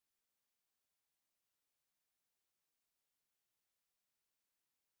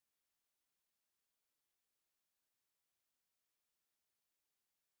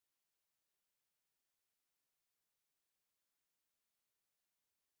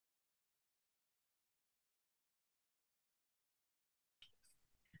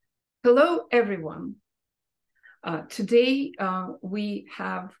Hello, everyone. Today, we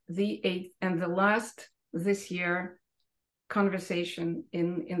have the 8th and the last this year conversation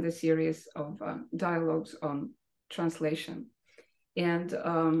in the series of dialogues on translation. And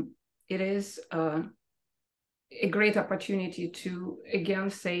it is a great opportunity to again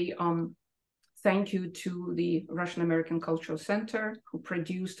say thank you to the Russian American Cultural Center, who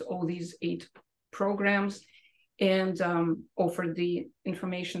produced all these 8 programs and offered the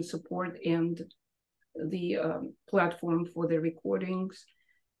information support and the platform for the recordings.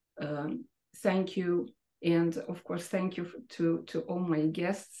 Thank you. And of course, thank you to all my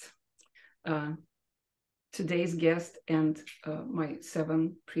guests, today's guest and my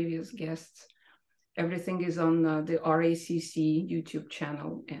 7 previous guests. Everything is on the RACC YouTube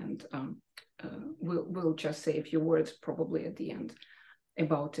channel, and we'll just say a few words probably at the end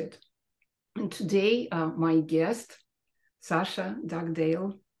about it. And today, my guest, Sasha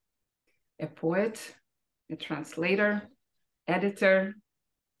Dugdale, a poet, a translator, editor,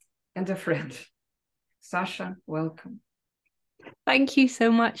 and a friend. Sasha, welcome. Thank you so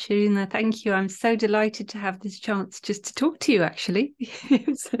much, Irina. Thank you. I'm so delighted to have this chance just to talk to you, actually.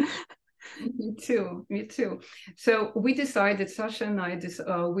 Me too. So we decided, Sasha and I,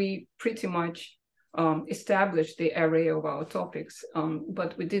 we pretty much established the area of our topics,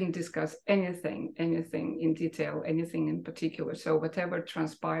 but we didn't discuss anything in detail, anything in particular. So whatever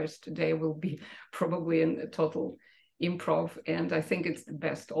transpires today will be probably in a total improv, and I think it's the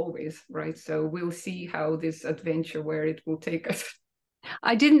best always, right? So we'll see how this adventure, where it will take us.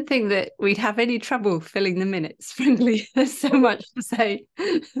 I didn't think that we'd have any trouble filling the minutes, frankly. There's so much to say.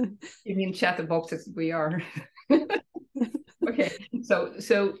 You mean chatterboxes we are. Okay, so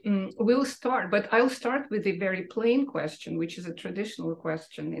we'll start, but I'll start with a very plain question, which is a traditional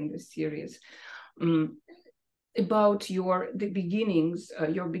question in this series, about your beginnings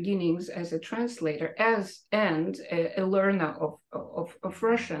as a translator, and a learner of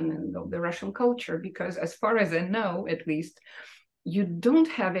Russian and of the Russian culture, because as far as I know, at least, you don't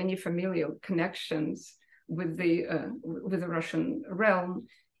have any familial connections with the Russian realm.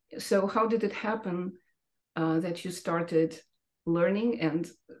 So how did it happen that you started learning and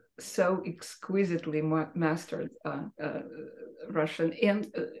so exquisitely mastered Russian, and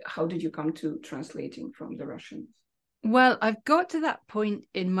how did you come to translating from the Russian? Well, I've got to that point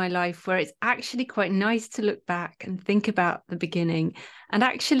in my life where it's actually quite nice to look back and think about the beginning. And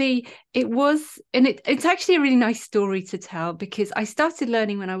actually, it's actually a really nice story to tell, because I started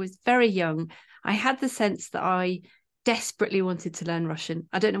learning when I was very young. I had the sense that I desperately wanted to learn Russian.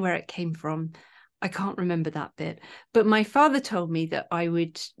 I don't know where it came from. I can't remember that bit. But my father told me that I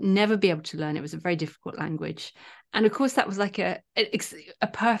would never be able to learn. It was a very difficult language. And of course, that was like a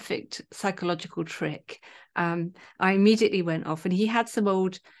perfect psychological trick. I immediately went off, and he had some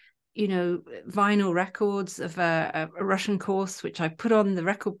old, vinyl records of a Russian course, which I put on the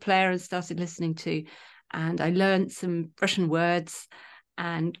record player and started listening to. And I learned some Russian words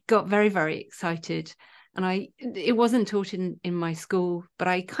and got very, very excited. And it wasn't taught in my school, but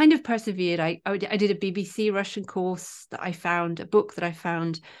I kind of persevered. I did a BBC Russian course that I found, a book that I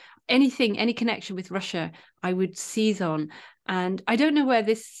found. Any connection with Russia, I would seize on. And I don't know where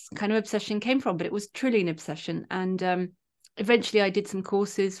this kind of obsession came from, but it was truly an obsession. And eventually I did some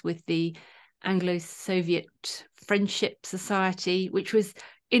courses with the Anglo-Soviet Friendship Society, which was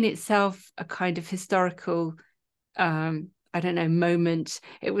in itself a kind of historical moment.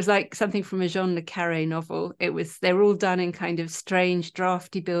 It was like something from a Jean le Carré novel. They were all done in kind of strange,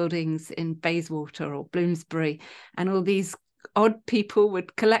 drafty buildings in Bayswater or Bloomsbury, and all these odd people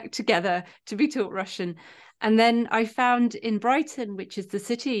would collect together to be taught Russian. And then I found in Brighton, which is the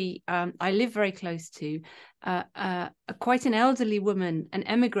city I live very close to, quite an elderly woman, an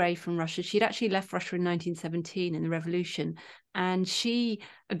emigre from Russia. She'd actually left Russia in 1917 in the revolution, and she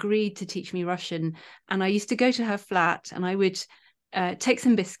agreed to teach me Russian. And I used to go to her flat, and I would take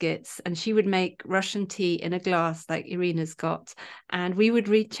some biscuits, and she would make Russian tea in a glass like Irina's got, and we would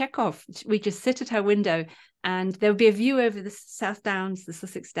read Chekhov. We'd just sit at her window, and there would be a view over the South Downs, the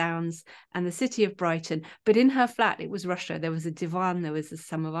Sussex Downs, and the city of Brighton. But in her flat, it was Russia. There was a divan, there was a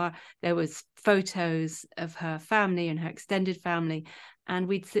samovar, there was photos of her family and her extended family, and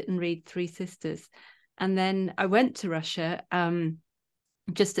we'd sit and read Three Sisters. And then I went to Russia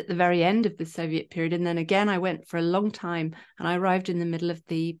just at the very end of the Soviet period. And then again, I went for a long time, and I arrived in the middle of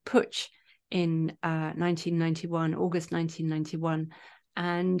the putsch in 1991, August 1991.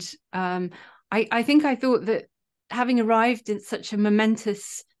 And I think I thought that having arrived in such a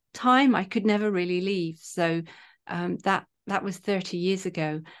momentous time, I could never really leave. So that was 30 years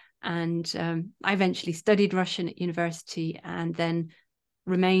ago. And I eventually studied Russian at university, and then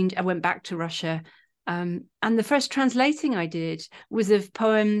remained. I went back to Russia. And the first translating I did was of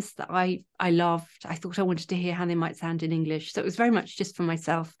poems that I loved. I thought I wanted to hear how they might sound in English. So it was very much just for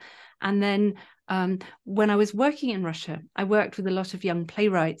myself. And then when I was working in Russia, I worked with a lot of young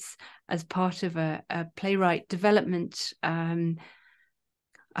playwrights as part of a playwright development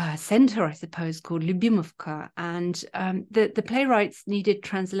center, I suppose, called Lyubimovka. And the playwrights needed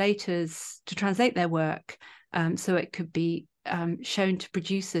translators to translate their work so it could be shown to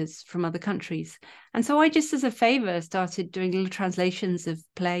producers from other countries. And so I just as a favor started doing little translations of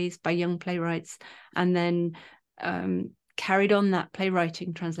plays by young playwrights, and then carried on that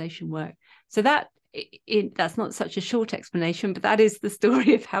playwriting translation work. So that's not such a short explanation, but that is the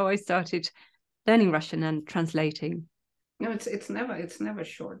story of how I started learning Russian and translating. No, it's never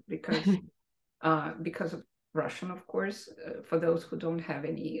short, because of Russian, of course, for those who don't have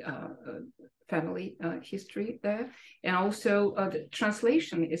any family history there. And also the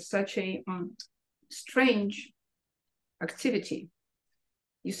translation is such a strange activity.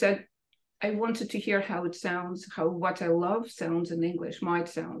 You said, I wanted to hear how it sounds, how what I love sounds in English, might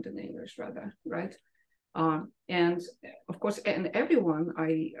sound in English rather, right? And of course, and everyone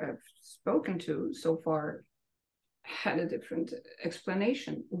I have spoken to so far had a different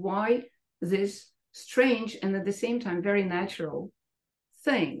explanation why this strange and at the same time very natural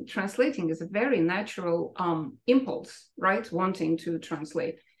thing. Translating is a very natural impulse, right? Wanting to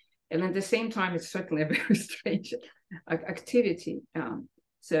translate. And at the same time, it's certainly a very strange activity.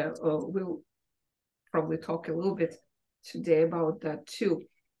 So we'll probably talk a little bit today about that too.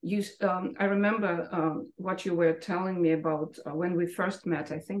 I remember what you were telling me about when we first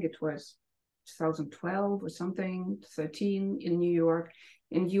met. I think it was 2012 or something, 13 in New York,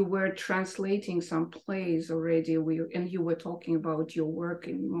 and you were translating some plays already. And you were talking about your work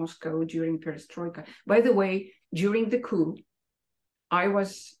in Moscow during Perestroika. By the way, during the coup, I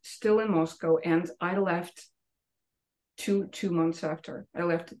was still in Moscow, and I left two months after. I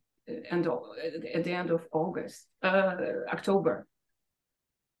left at the end of October.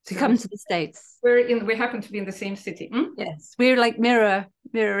 To come to the States. We happen to be in the same city. Yes, we're like mirror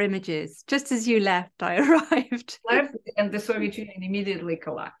images. Just as you left, I arrived. Left, and the Soviet Union immediately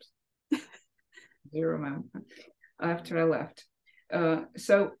collapsed. You remember, after I left. And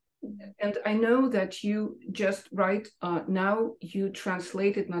I know that you just now you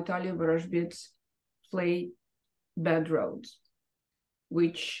translated Natalia Vorozhbit's play Bad Roads,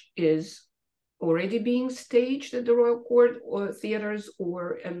 which is already being staged at the Royal Court or theaters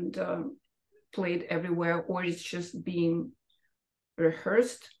and played everywhere, or it's just being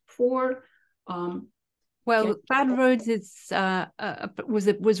rehearsed for. Bad Roads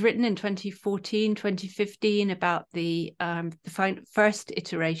was written in 2014, 2015 about the first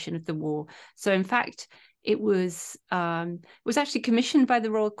iteration of the war. So in fact, it was actually commissioned by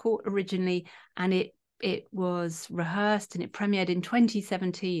the Royal Court originally, and it was rehearsed and it premiered in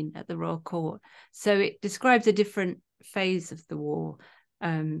 2017 at the Royal Court. So it describes a different phase of the war.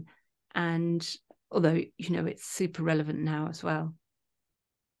 And although, it's super relevant now as well.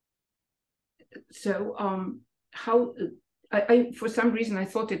 So how, I for some reason, I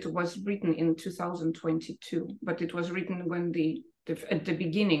thought it was written in 2022, but it was written when at the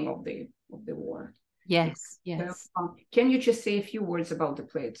beginning of the war. Yes. So, can you just say a few words about the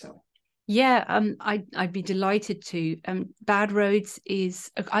play itself? Yeah, I'd be delighted to. Bad Roads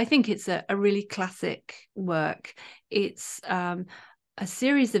I think it's a really classic work. It's a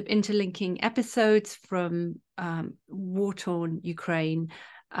series of interlinking episodes from war-torn Ukraine.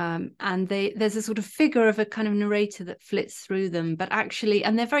 And there's a sort of figure of a kind of narrator that flits through them, but actually,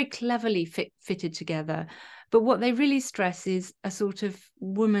 and they're very cleverly fitted together. But what they really stress is a sort of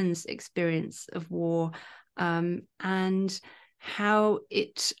woman's experience of war, and how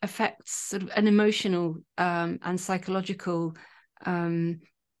it affects sort of an emotional and psychological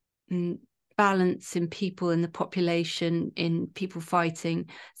balance in people, in the population, in people fighting.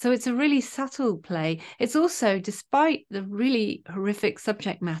 So it's a really subtle play. It's also, despite the really horrific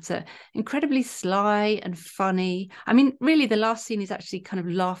subject matter, incredibly sly and funny. I mean, really, the last scene is actually kind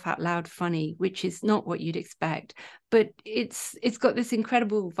of laugh out loud funny, which is not what you'd expect. But it's got this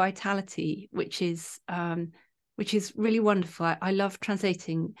incredible vitality, which is really wonderful. I love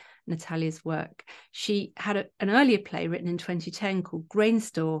translating Natalia's work. She had an earlier play written in 2010 called Grain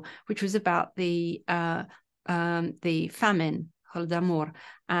Store, which was about the famine, Holodomor.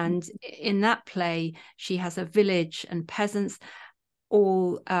 And in that play, she has a village and peasants.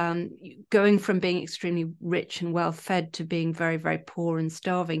 all going from being extremely rich and well fed to being very, very poor and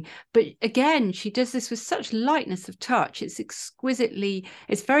starving. But again, she does this with such lightness of touch. It's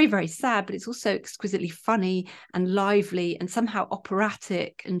very, very sad, but it's also exquisitely funny and lively and somehow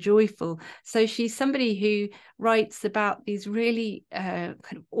operatic and joyful. So she's somebody who writes about these really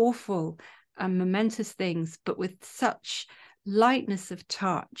kind of awful and momentous things, but with such lightness of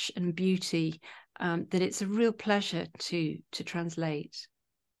touch and beauty, that it's a real pleasure to translate.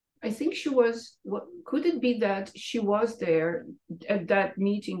 I think she was. Could it be that she was there at that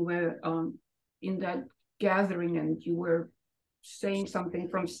meeting where, in that gathering, and you were saying something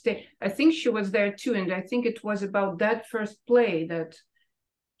from stage? I think she was there too, and I think it was about that first play that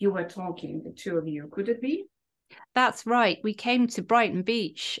you were talking, the two of you. Could it be? That's right. We came to Brighton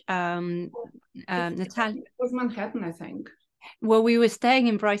Beach. Natalia. It was Manhattan, I think. Well, we were staying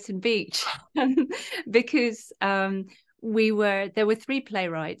in Brighton Beach because there were three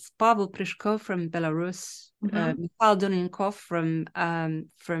playwrights: Pavel Prishko from Belarus, Mikhail Donenkov from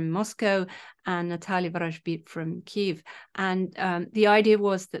Moscow, and Natalia Vorozhbit from Kiev. And the idea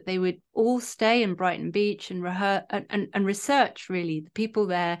was that they would all stay in Brighton Beach and rehearse and research really the people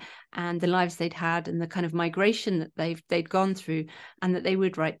there and the lives they'd had and the kind of migration that they'd gone through, and that they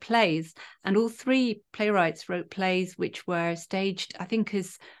would write plays. And all three playwrights wrote plays which were staged, I think,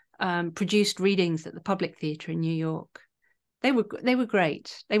 as produced readings at the Public Theatre in New York. They were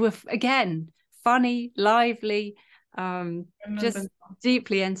great. They were, again, funny, lively, just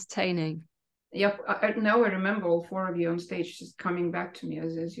deeply entertaining. Yep. Now I remember all four of you on stage just coming back to me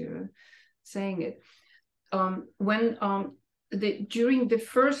as you're saying it. When during the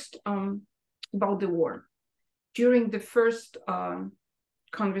first about the war, during the first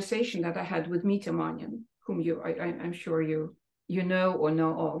conversation that I had with Mitya Manin, whom I'm sure you know or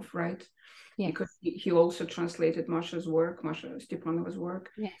know of, right? Yes. Because he also translated Masha Stepanova's work.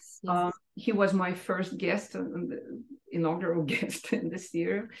 Yes. He was my first guest, the inaugural guest in this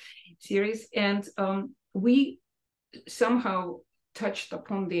series, and we somehow touched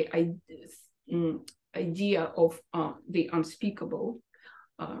upon the idea of the unspeakable,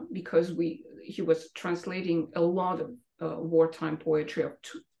 because he was translating a lot of wartime poetry of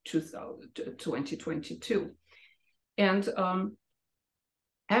 2022, and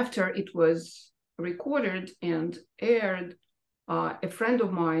after it was recorded and aired, a friend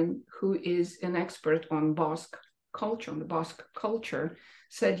of mine who is an expert on Basque culture,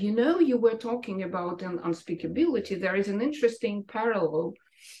 said, you were talking about an unspeakability. There is an interesting parallel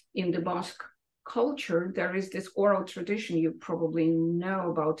in the Basque culture. There is this oral tradition. You probably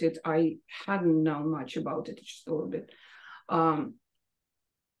know about it. I hadn't known much about it, just a little bit.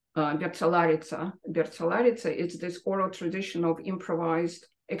 Bertsolaritza. Bertsolaritza is this oral tradition of improvised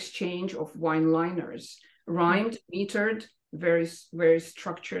exchange of one-liners, rhymed, metered, very, very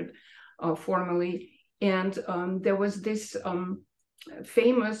structured, formally. And there was this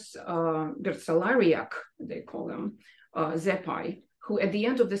famous Bertsolariac, they call them, Zepai, who at the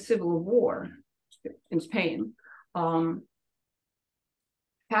end of the Civil War in Spain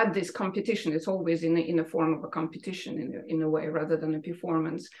had this competition. It's always in a form of a competition in a way, rather than a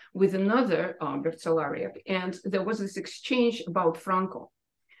performance, with another Bertsolariac. And there was this exchange about Franco.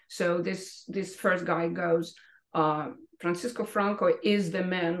 So this first guy goes, Francisco Franco is the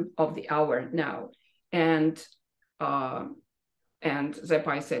man of the hour now. And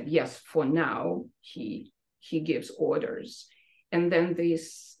Zepai said, yes, for now, he gives orders. And then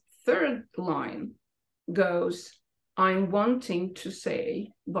this third line goes, I'm wanting to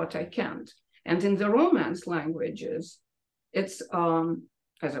say, but I can't. And in the Romance languages, it's,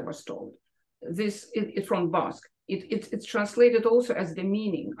 as I was told, it's from Basque. It's translated also as the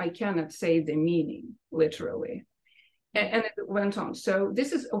meaning. I cannot say the meaning, literally. And it went on. So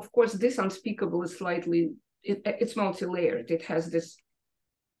this is, of course, this unspeakable is slightly, it's multi-layered. It has this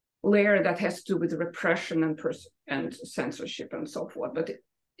layer that has to do with repression and censorship and so forth. But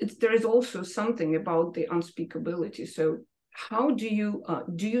there is also something about the unspeakability. So how do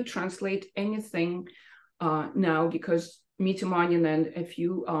you translate anything now? Because Mitya Manin and a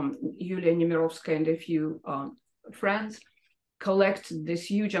few, Yulia Nemirovskaya and a few friends collect this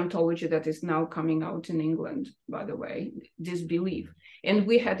huge anthology that is now coming out in England, by the way, Disbelief. And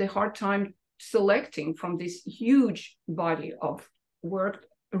we had a hard time selecting from this huge body of work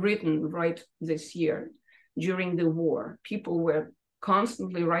written right this year during the war. People were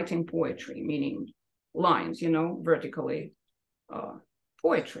constantly writing poetry, meaning lines, vertically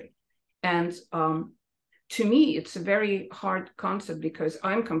poetry. And to me, it's a very hard concept because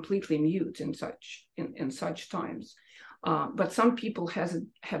I'm completely mute in such times. But some people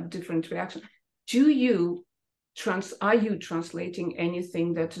have different reactions. Do you are you translating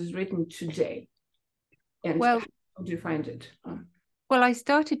anything that is written today? And well, how do you find it? Well, I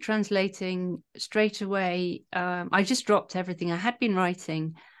started translating straight away. I just dropped everything I had been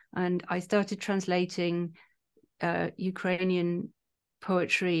writing, and I started translating Ukrainian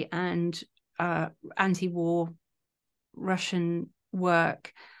poetry and anti-war Russian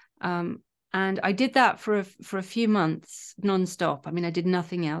work. And I did that for a few months non-stop. I mean, I did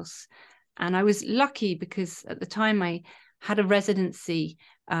nothing else. And I was lucky because at the time I had a residency,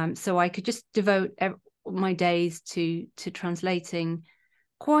 so I could just devote my days to translating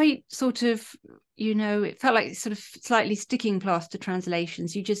quite sort of, it felt like sort of slightly sticking plaster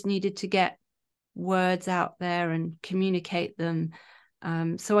translations. You just needed to get words out there and communicate them.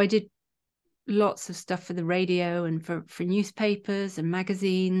 So I did lots of stuff for the radio and for newspapers and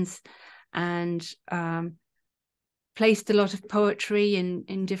magazines, and placed a lot of poetry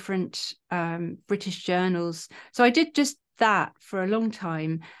in different British journals. So I did just that for a long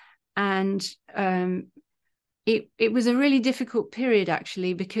time. And it was a really difficult period,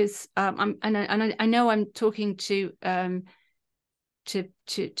 actually, because I know I'm talking to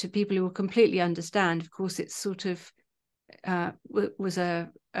people who will completely understand. Of course, it's sort of was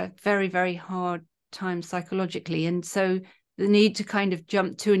a very, very hard time psychologically, and so the need to kind of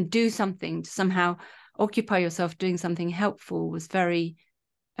jump to and do something, to somehow occupy yourself doing something helpful, was very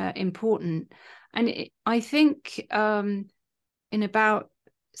important. And I think in about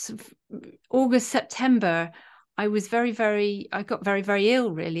sort of August, September, I got very, very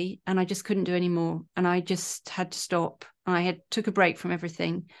ill, really, and I just couldn't do any more, and I just had to stop. I took a break from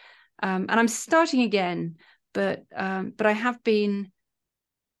everything, and I'm starting again, but I have been.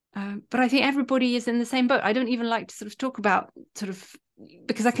 But I think everybody is in the same boat. I don't even like to sort of talk about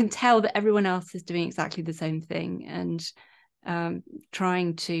because I can tell that everyone else is doing exactly the same thing, and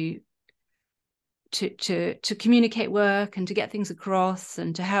trying to communicate work and to get things across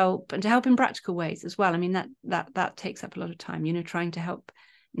and to help in practical ways as well. I mean, that takes up a lot of time, trying to help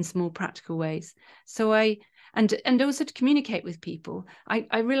in small practical ways. So and also to communicate with people.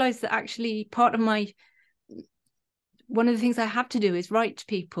 I realized that actually one of the things I have to do is write to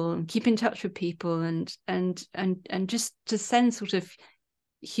people and keep in touch with people, and just to send sort of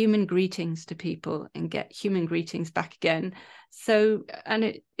human greetings to people and get human greetings back again. So,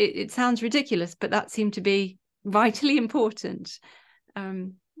 and it sounds ridiculous, but that seemed to be vitally important.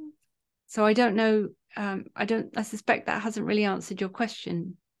 So I don't know. I suspect that hasn't really answered your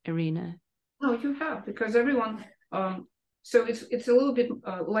question, Irina. No, you have, because everyone. So it's a little bit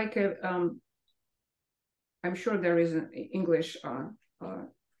like a. I'm sure there is an English,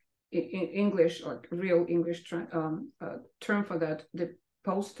 English, like real English term for that. The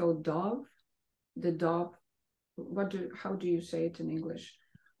postal dove, the dove. How do you say it in English?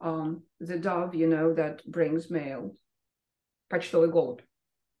 The dove, that brings mail. Почтовый голубь.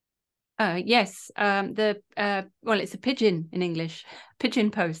 Yes. Well, it's a pigeon in English. Pigeon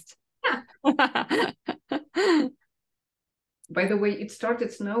post. By the way, it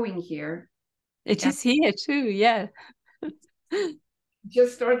started snowing here. It is here too, yeah.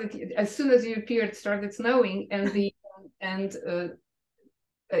 Just started as soon as you appeared. It started snowing, and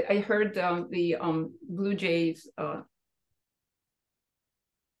I heard the blue jays.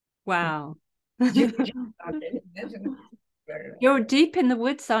 Wow. You're deep in the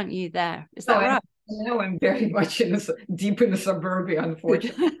woods, aren't you? There, is that right? No, I'm very much deep in the suburbia,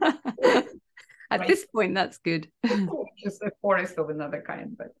 unfortunately. At this point, that's good. Just a forest of another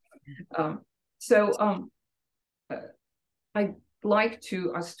kind, but. I'd like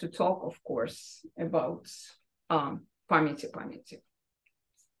us to talk, of course, about pamяти.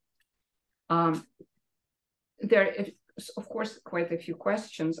 There is, of course, quite a few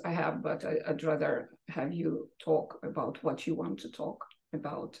questions I have, but I'd rather have you talk about what you want to talk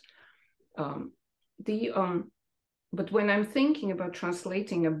about. But when I'm thinking about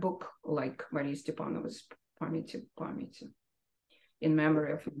translating a book like Maria Stepanova's pamяти, in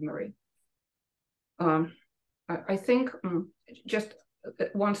memory of memory, I think just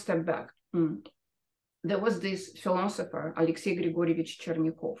one step back. There was this philosopher, Alexei Grigorievich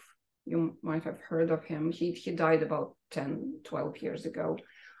Chernyakov. You might have heard of him. He died about 10, 12 years ago,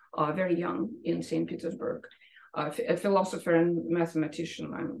 very young, in St. Petersburg. A philosopher and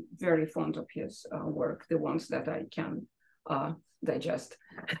mathematician. I'm very fond of his work, the ones that I can digest,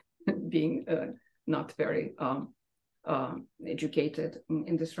 being not very educated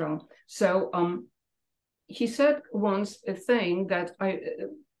in this realm. So he said once a thing that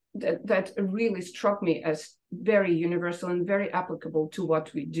that really struck me as very universal and very applicable to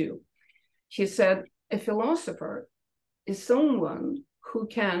what we do. He said, a philosopher is someone who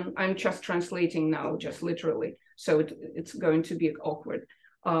can, I'm just translating now, just literally, so it's going to be awkward.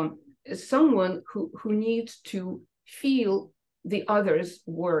 Someone who needs to feel the other's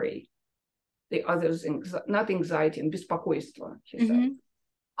worry, the other's not anxiety, and беспокойство, he said.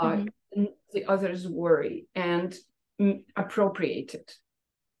 The other's worry, and appropriate it.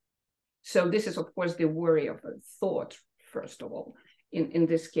 So this is, of course, the worry of a thought, first of all, in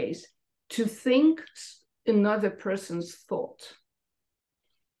this case. To think another person's thought.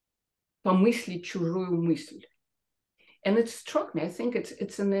 Помыслить чужую мысль. And it struck me, I think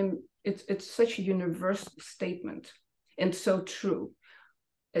it's such a universal statement, and so true.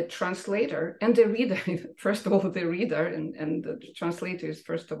 A translator and the reader, first of all, the reader, and the translator is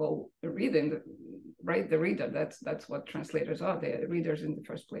first of all the reader, right? The reader, that's what translators are. They're readers in the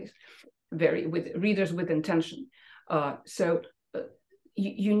first place, readers with intention. So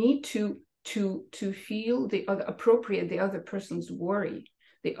you need to feel the other, appropriate the other person's worry,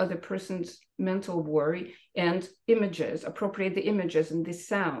 the other person's mental worry, and images, appropriate the images and the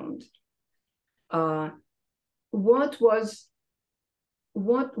sound. What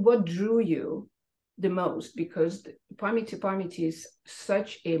drew you the most? Because Pamяти is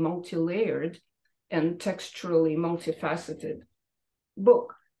such a multi-layered and texturally multifaceted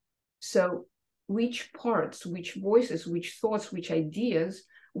book. So which parts, which voices, which thoughts, which ideas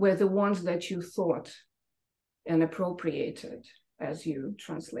were the ones that you thought and appropriated as you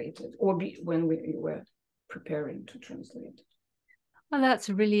translated, or when you were preparing to translate? Well, that's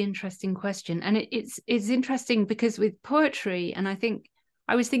a really interesting question. And it's interesting because with poetry, and I think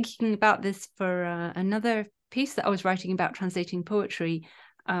I was thinking about this for another piece that I was writing about translating poetry,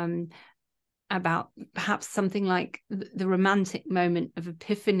 about perhaps something like the romantic moment of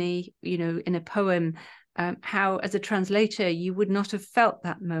epiphany, in a poem, how as a translator, you would not have felt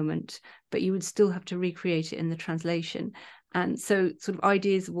that moment, but you would still have to recreate it in the translation. And so sort of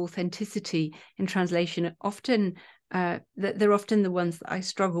ideas of authenticity in translation are often they're often the ones that I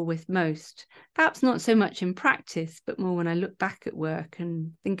struggle with most, perhaps not so much in practice, but more when I look back at work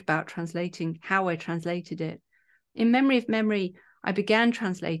and think about translating, how I translated it. In Memory of Memory, I began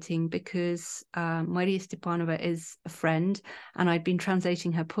translating because Maria Stepanova is a friend, and I'd been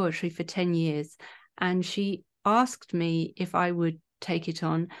translating her poetry for 10 years. And she asked me if I would take it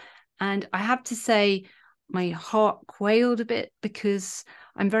on. And I have to say, my heart quailed a bit because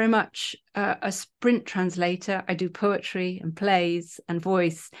I'm very much a sprint translator. I do poetry and plays and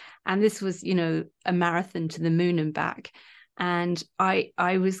voice. And this was, a marathon to the moon and back. And I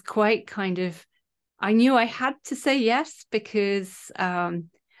was quite I knew I had to say yes because I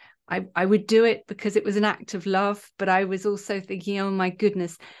would do it because it was an act of love. But I was also thinking, oh my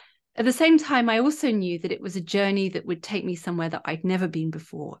goodness. At the same time, I also knew that it was a journey that would take me somewhere that I'd never been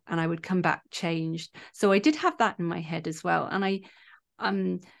before, and I would come back changed. So I did have that in my head as well. And I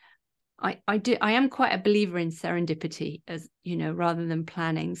am quite a believer in serendipity, as rather than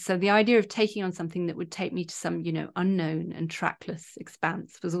planning. So the idea of taking on something that would take me to some, unknown and trackless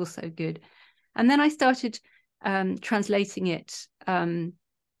expanse was also good. And then I started translating it. I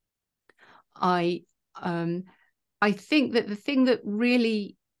think that the thing that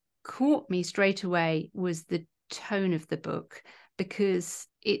really caught me straight away was the tone of the book, because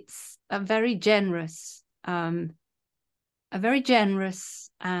it's a very generous and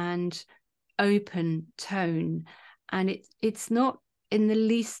open tone, and it's not in the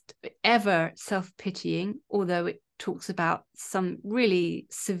least ever self-pitying, although it talks about some really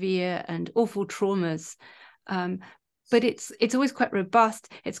severe and awful traumas. But it's always quite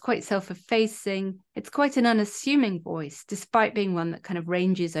robust. It's quite self-effacing. It's quite an unassuming voice, despite being one that kind of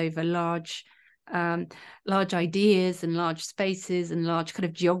ranges over large ideas and large spaces and large kind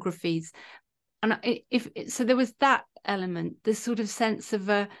of geographies. And so there was that element, this sort of sense of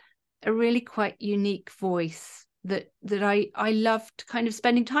a really quite unique voice that I loved kind of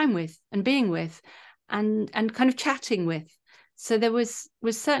spending time with and being with and kind of chatting with. So there was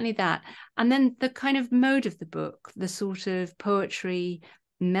certainly that. And then the kind of mode of the book, the sort of poetry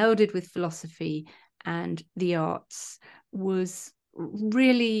melded with philosophy and the arts, was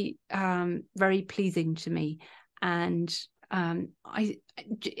really very pleasing to me. And I,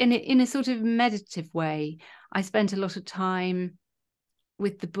 in a sort of meditative way, I spent a lot of time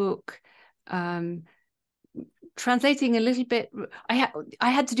with the book, translating a little bit. I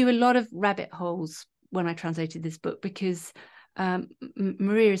had to do a lot of rabbit holes when I translated this book, because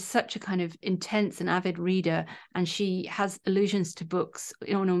Maria is such a kind of intense and avid reader, and she has allusions to books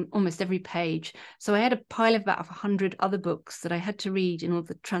on almost every page. So I had a pile of about 100 other books that I had to read in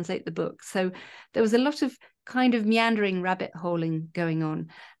order to translate the book. So there was a lot of kind of meandering rabbit holing going on,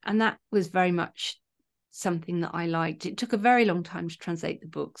 and that was very much something that I liked. It took a very long time to translate the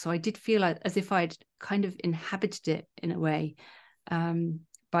book, so I did feel as if I'd kind of inhabited it in a way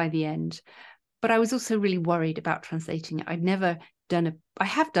by the end. But I was also really worried about translating it. I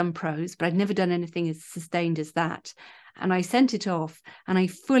have done prose, but I'd never done anything as sustained as that. And I sent it off, and I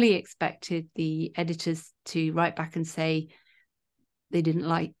fully expected the editors to write back and say they didn't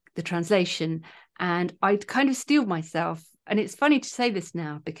like the translation. And I'd kind of steeled myself. And it's funny to say this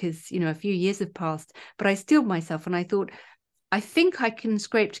now because, you know, a few years have passed, but I steeled myself and I thought, I think I can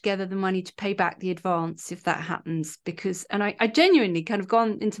scrape together the money to pay back the advance if that happens, because, and I genuinely kind of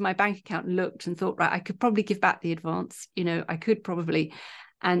gone into my bank account and looked and thought, right, I could probably give back the advance, you know, I could probably,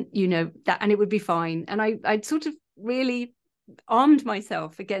 and, you know, that, and it would be fine. And I'd sort of really armed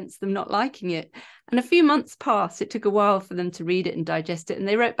myself against them not liking it. And a few months passed. It took a while for them to read it and digest it. And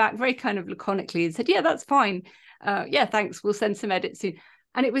they wrote back very kind of laconically and said, yeah, that's fine. Yeah, thanks. We'll send some edits soon.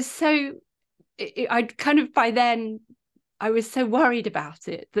 And it was so, I'd kind of by then, I was so worried about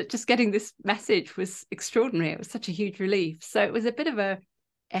it that just getting this message was extraordinary. It was such a huge relief. So it was a bit of a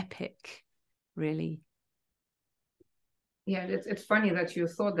epic, really. Yeah, it's funny that you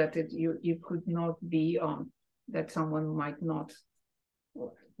thought that you could not be that someone might not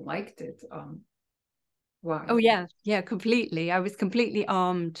liked it. Why? Oh yeah, completely. I was completely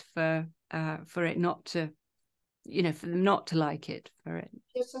armed for it not to, you know, for them not to like it. For it,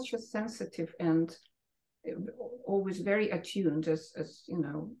 you're such a sensitive and always very attuned, as you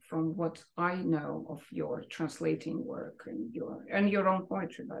know, from what I know of your translating work and your own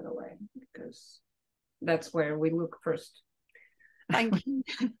poetry, by the way, because that's where we look first. Thank you.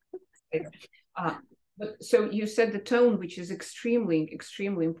 But so you said the tone, which is extremely,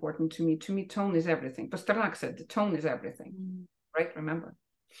 extremely important to me. To me, tone is everything. Pasternak said the tone is everything, right? Remember?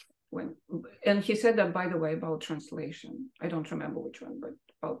 And he said that, by the way, about translation. I don't remember which one, but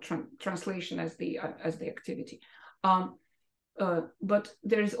about translation as the activity. But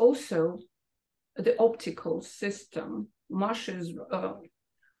there is also the optical system. Masha's,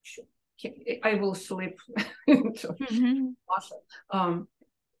 I will slip into Masha.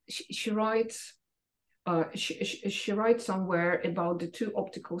 She writes. She writes somewhere about the two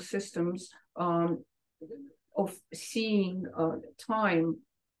optical systems of seeing time.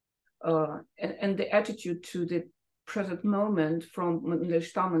 And the attitude to the present moment from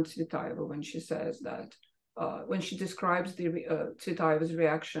Mandelstam and Tsvetaeva, when she says that, when she describes the Tsvetaeva's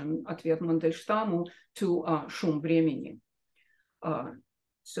reaction, ответ Мандельштаму, to шум времени.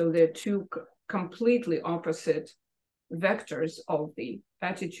 So they're two completely opposite vectors of the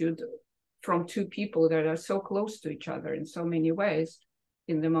attitude from two people that are so close to each other in so many ways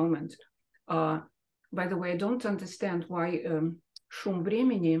in the moment. By the way, I don't understand why шум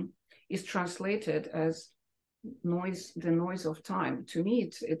времени is translated as noise, the noise of time. To me,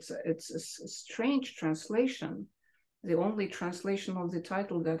 it's a strange translation. The only translation of the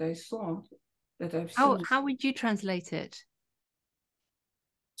title that I saw, that I've seen. How would you translate it?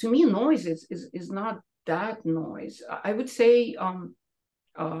 To me, noise is not that noise. I would say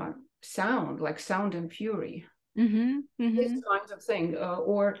sound, like sound and fury. This kind of thing,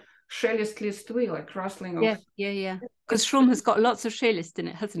 or shelest liствы, like rustling of. Yeah. Because shrum has got lots of shelest in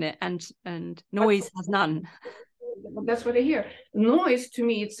it, hasn't it? And noise has none. That's what I hear. Noise, to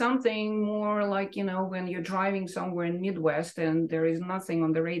me, it's something more like, you know, when you're driving somewhere in Midwest and there is nothing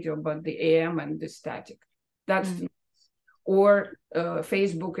on the radio but the AM and the static. That's or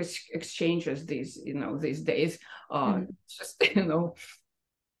Facebook exchanges these days. Just, you know,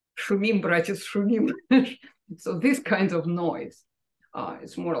 шумим, братец, шумим. So this kind of noise.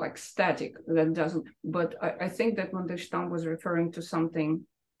 It's more like static that doesn't, but I think that Mandelstam was referring to something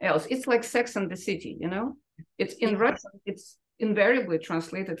else. It's like Sex and the City, you know? It's in Russian, it's invariably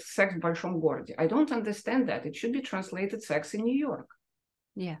translated Sex в большом городе. I don't understand that. It should be translated Sex in New York.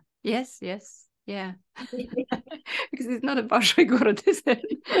 Yeah. Yes. Yeah. Because it's not a большой город, is it?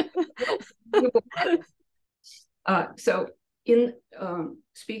 So in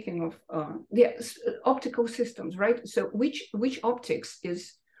speaking of optical systems, right? So which optics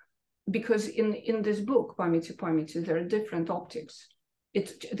is, because in this book, Pamяти, there are different optics.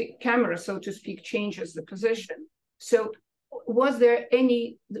 It's the camera, so to speak, changes the position. So was there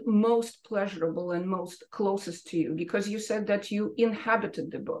any most pleasurable and most closest to you? Because you said that you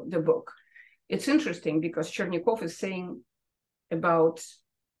inhabited the book. It's interesting because Chernyakov is saying about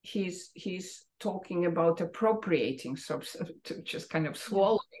he's talking about appropriating, just kind of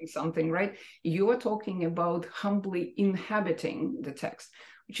swallowing something, right? You are talking about humbly inhabiting the text,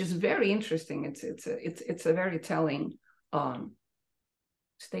 which is very interesting. It's a very telling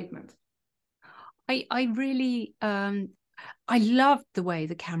statement. I really I love the way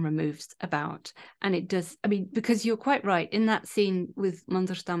the camera moves about, and it does. I mean, because you're quite right in that scene with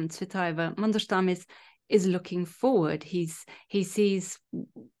Mandelstam and Tsvetaeva. Mandelstam is looking forward. He sees,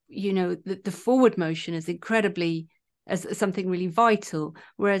 you know, the forward motion as incredibly as something really vital,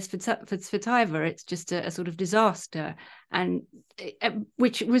 whereas for Tsvetaeva it's just a sort of disaster, and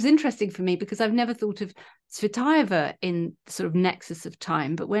which was interesting for me because I've never thought of Tsvetaeva in the sort of nexus of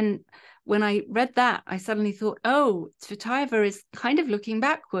time, but when I read that, I suddenly thought, oh, Tsvetaeva is kind of looking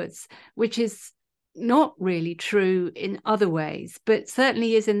backwards, which is not really true in other ways, but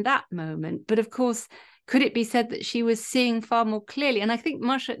certainly is in that moment. But of course, could it be said that she was seeing far more clearly? And I think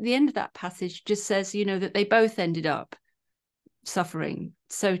Masha at the end of that passage just says, you know, that they both ended up suffering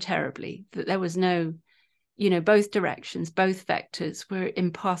so terribly that there was no, you know, both directions, both vectors were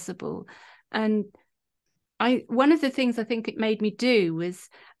impossible. And one of the things I think it made me do was,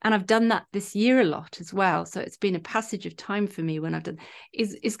 and I've done that this year a lot as well, so it's been a passage of time for me when I've done,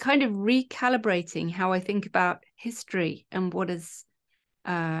 is kind of recalibrating how I think about history and what has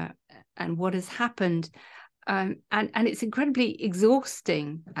happened. And it's incredibly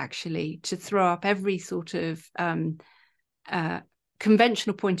exhausting, actually, to throw up every sort of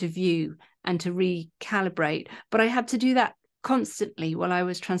conventional point of view and to recalibrate. But I had to do that constantly while I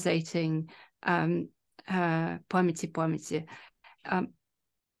was translating Poemice.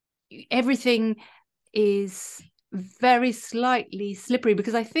 Everything is very slightly slippery,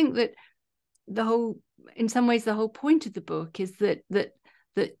 because I think that in some ways the whole point of the book is that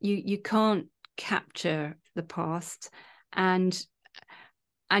you can't capture the past, and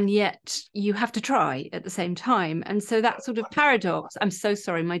yet you have to try at the same time. And so that sort of paradox, I'm so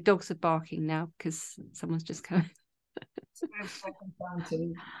sorry, my dogs are barking now because someone's just come.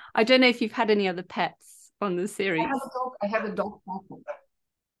 I don't know if you've had any other pets on the series. I have a dog,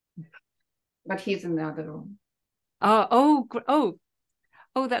 but he's in the other room. Oh,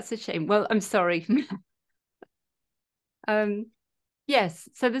 that's a shame. Well, I'm sorry. Yes,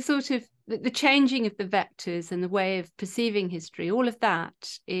 so the sort of the changing of the vectors and the way of perceiving history, all of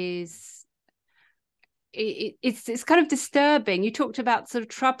that is it's kind of disturbing. You talked about sort of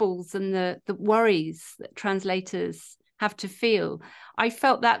troubles and the worries that translators have to feel. I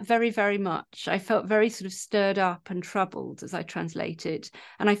felt that very, very much. I felt very sort of stirred up and troubled as I translated,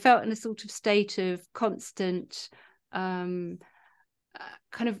 and I felt in a sort of state of constant kind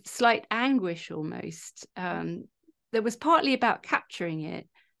of slight anguish almost. That was partly about capturing it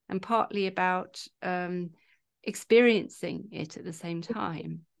and partly about experiencing it at the same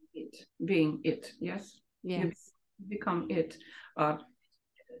time. Being it, yes. Yes. You become it.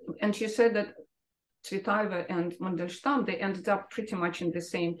 And you said that Tsvetaeva and Mandelstam, they ended up pretty much in the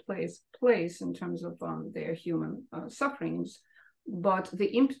same place in terms of their human sufferings, but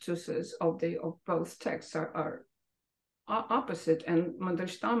the impetuses of both texts are opposite. And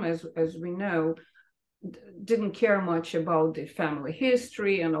Mandelstam, as we know, didn't care much about the family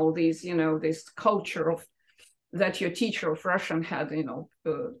history and all these, you know, this culture of that your teacher of Russian had, you know,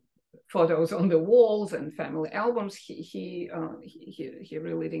 photos on the walls and family albums. He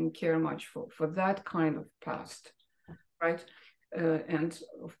really didn't care much for that kind of past, right? And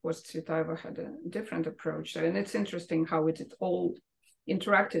of course, Tsvetaeva had a different approach. And it's interesting how it all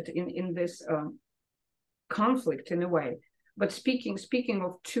interacted in this conflict in a way. But speaking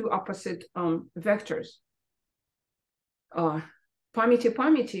of two opposite vectors,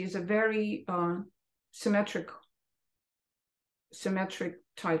 Pameti is a very symmetric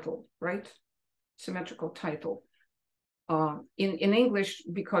title, right? Symmetrical title. In English,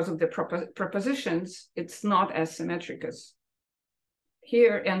 because of the prepositions, it's not as symmetric as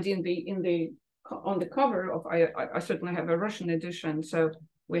here. And on the cover of I certainly have a Russian edition, so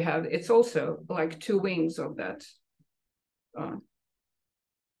we have, it's also like two wings of that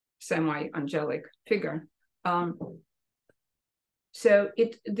semi-angelic figure. So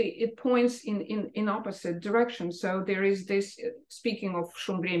it points in opposite directions. So there is this, speaking of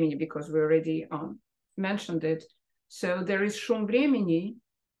Шум времени, because we already mentioned it. So there is Шум времени,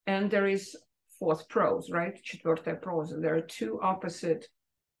 and there is fourth prose, right? Четвертая проза. There are two opposite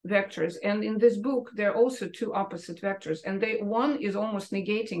vectors, and in this book there are also two opposite vectors, and one is almost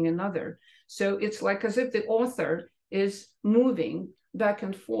negating another. So it's like as if the author is moving back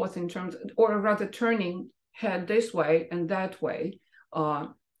and forth in terms, or rather turning head this way and that way,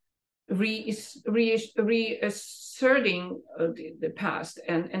 reasserting the past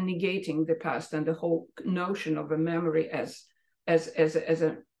and negating the past, and the whole notion of a memory as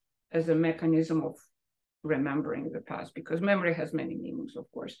a mechanism of remembering the past, because memory has many meanings, of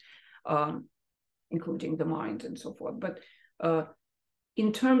course, including the mind and so forth. But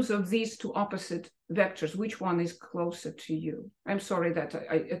in terms of these two opposite vectors, which one is closer to you? I'm sorry that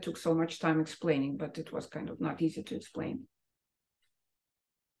I took so much time explaining, but it was kind of not easy to explain.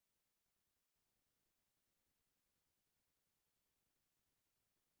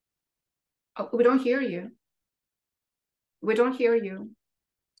 Oh, we don't hear you. We don't hear you.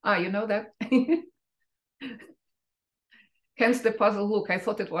 Ah, you know that? Hence the puzzle look. I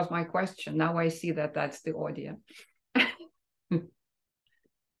thought it was my question. Now I see that that's the audio.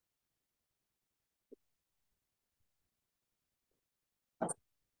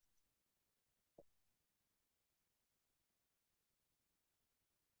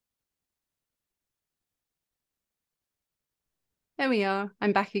 There we are.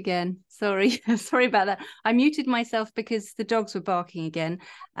 I'm back again. Sorry. Sorry about that. I muted myself because the dogs were barking again,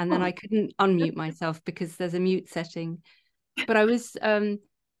 and then I couldn't unmute myself because there's a mute setting. But I was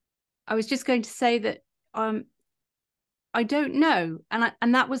just going to say that I don't know,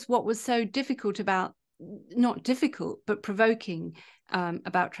 and that was what was so difficult about, not difficult but provoking,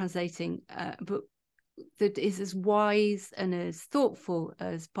 about translating a book that is as wise and as thoughtful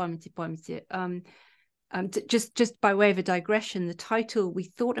as Poemity. Just by way of a digression, the title, we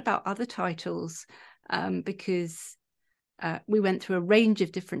thought about other titles, because we went through a range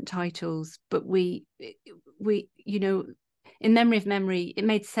of different titles, but we you know, in memory of memory, it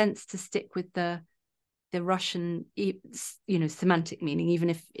made sense to stick with the Russian, you know, semantic meaning,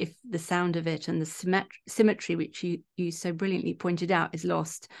 even if the sound of it and the symmetry, which you so brilliantly pointed out, is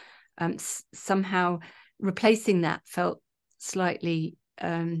lost. Somehow replacing that felt slightly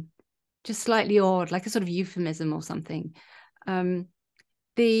just slightly odd, like a sort of euphemism or something. I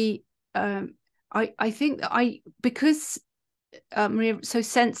think that because Maria so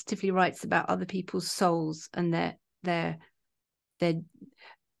sensitively writes about other people's souls and their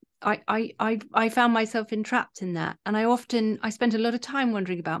I found myself entrapped in that, and I spent a lot of time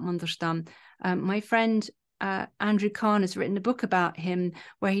wondering about Mandelstam. My friend Andrew Kahn has written a book about him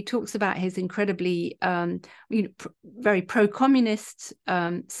where he talks about his incredibly very pro-communist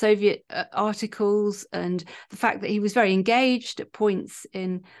Soviet articles, and the fact that he was very engaged at points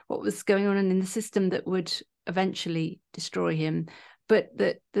in what was going on in the system that would eventually destroy him, but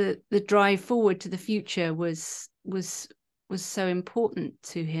that the drive forward to the future was so important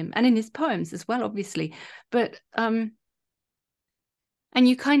to him, and in his poems as well, obviously. But and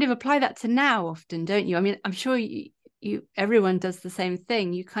you kind of apply that to now often, don't you? I mean, I'm sure everyone does the same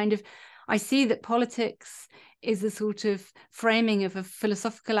thing. You kind of, I see that politics is a sort of framing of a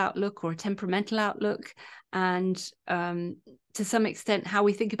philosophical outlook or a temperamental outlook, and to some extent, how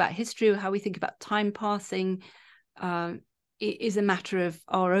we think about history or how we think about time passing is a matter of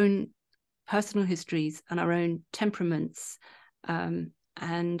our own personal histories and our own temperaments,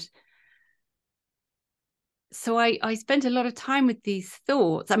 and so I spent a lot of time with these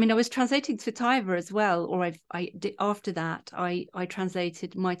thoughts. I mean, I was translating Tsvetаева as well, or I did after that. I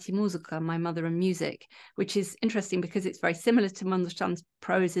translated Mighty Musica, My Mother and Music, which is interesting because it's very similar to Mandelstam's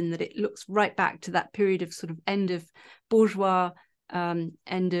prose in that it looks right back to that period of sort of end of bourgeois,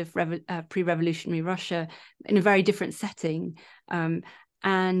 end of pre-revolutionary Russia in a very different setting, and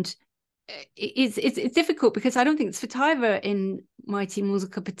it's difficult because I don't think Tsvetаева in Mighty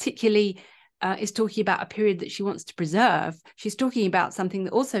Musica particularly is talking about a period that she wants to preserve. She's talking about something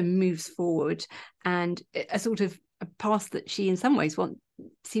that also moves forward, and a sort of a past that she in some ways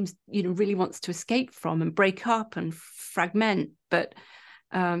seems really wants to escape from and break up and fragment. But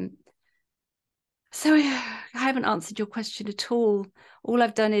so I haven't answered your question at all. All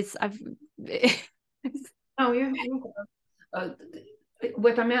I've done is I've Oh yeah.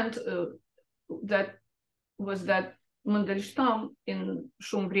 What I meant that was that Mandelstam in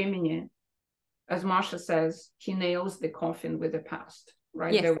Шум времени, as Masha says, he nails the coffin with the past,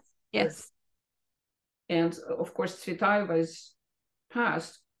 right? Yes. And of course, Tsvetaeva's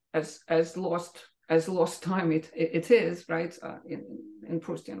past, as lost time it is, right? In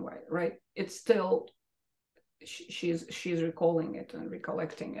Proustian way, right? It's still she's recalling it and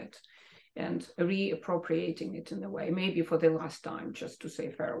recollecting it and reappropriating it in a way, maybe for the last time, just to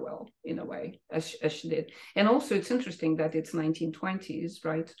say farewell in a way, as she did. And also it's interesting that it's 1920s,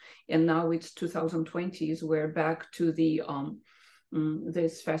 right? And now it's 2020s. We're back to the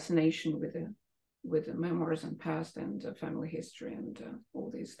this fascination with the memoirs and past and family history and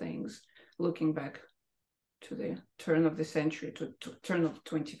all these things, looking back to the turn of the century, to turn of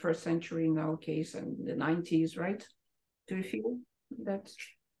 21st century in our case, and the 90s, right? Do you feel that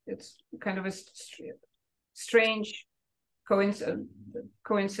it's kind of a strange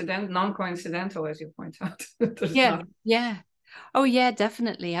non-coincidental, as you point out? Yeah. Oh yeah,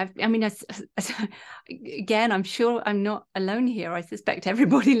 definitely. I mean, again, I'm sure I'm not alone here. I suspect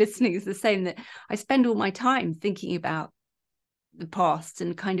everybody listening is the same, that I spend all my time thinking about the past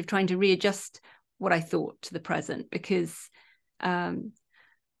and kind of trying to readjust what I thought to the present, because and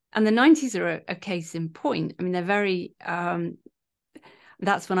the 90s are a case in point. I mean, they're very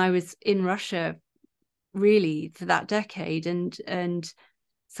that's when I was in Russia really for that decade, and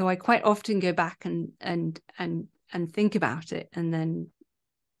so I quite often go back and think about it, and then,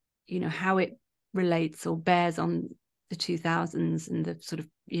 you know, how it relates or bears on the 2000s and the sort of,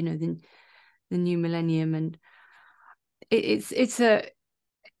 you know, the new millennium. And I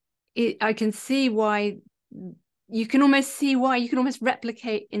can see why you can almost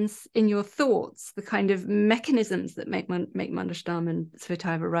replicate in your thoughts the kind of mechanisms that make Mandelstam and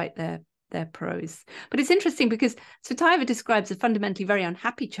Tsvetaeva write their prose. But it's interesting because Tsvetaeva describes a fundamentally very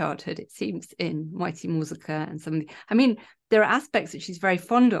unhappy childhood, it seems, in Moiti Muzika and some of the, I mean, there are aspects that she's very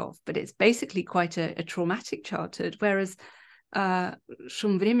fond of, but it's basically quite a traumatic childhood, whereas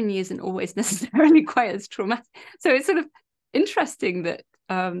Shum Vremeni isn't always necessarily quite as traumatic. So it's sort of interesting that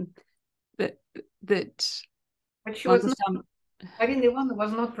But she was not, Irina Ivановna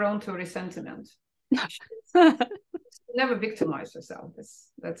was not prone to resentment. She never victimized herself.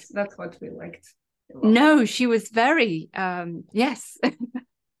 That's what we liked. No, she was very yes.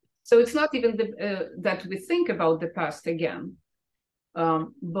 So it's not even that we think about the past again,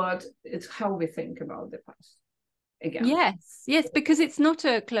 but it's how we think about the past again. Yes, because it's not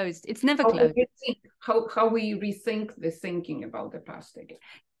it's never closed. How we rethink the thinking about the past again.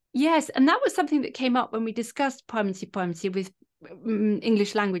 Yes, and that was something that came up when we discussed poems with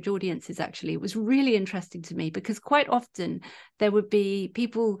English language audiences. Actually, it was really interesting to me because quite often there would be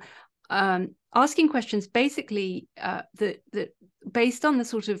people asking questions, basically that based on the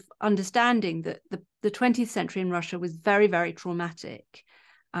sort of understanding that the 20th century in Russia was very, very traumatic,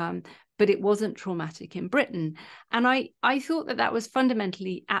 but it wasn't traumatic in Britain. And I thought that was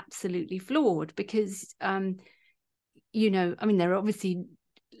fundamentally absolutely flawed because, you know, I mean, there are obviously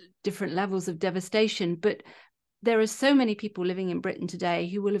different levels of devastation, but there are so many people living in Britain today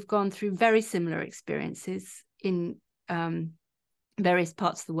who will have gone through very similar experiences in various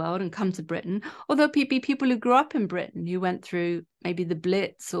parts of the world and come to Britain, or there'll be people who grew up in Britain who went through maybe the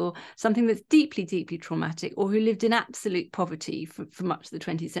Blitz or something that's deeply, deeply traumatic, or who lived in absolute poverty for much of the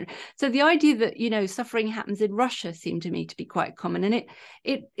 20th century. So the idea that, you know, suffering happens in Russia seemed to me to be quite common, and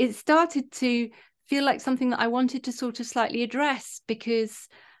it started to feel like something that I wanted to sort of slightly address, because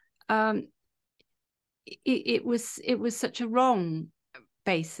it was such a wrong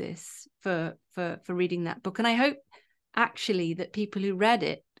basis for reading that book. And I hope actually that people who read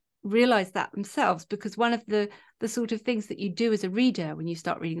it realize that themselves, because one of the sort of things that you do as a reader when you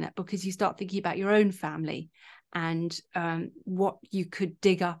start reading that book is you start thinking about your own family and what you could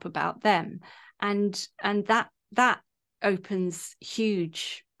dig up about them, and that opens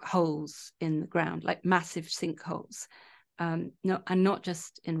huge holes in the ground, like massive sinkholes. Not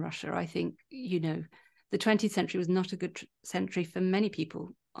just in Russia. I think, you know, the 20th century was not a good century for many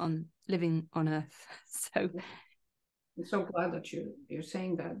people living on Earth. So I'm so glad that you're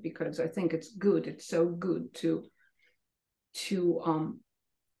saying that, because I think it's good. It's so good to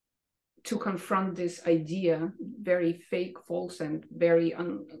confront this idea, very fake, false, and very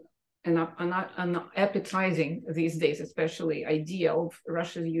unappetizing these days, especially idea of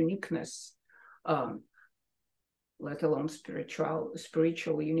Russia's uniqueness. Let alone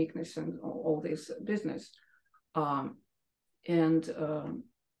spiritual uniqueness and all this business, and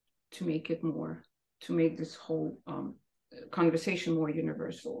to make this whole conversation more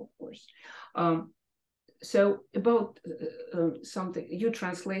universal, of course. So about something, you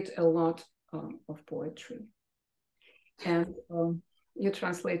translate a lot of poetry, and you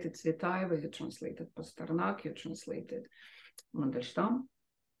translated Tsvetaeva, you translated Pasternak, you translated Mandelstam,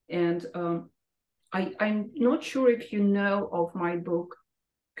 and I'm not sure if you know of my book,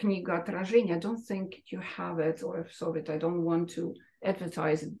 Kniga Отражения. I don't think you have it or saw it. I don't want to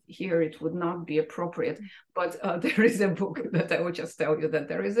advertise it here. It would not be appropriate. But there is a book that I will just tell you that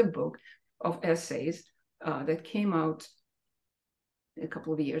there is a book of essays that came out a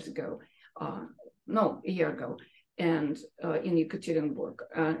couple of years ago. No, a year ago. And in Yekaterinburg.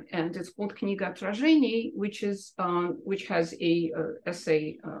 And it's called Kniga Отражений, which has a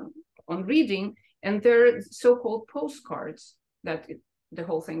essay on reading. And there are so-called postcards that the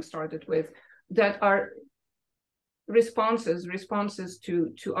whole thing started with, that are responses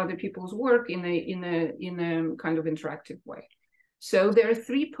to other people's work in a kind of interactive way. So there are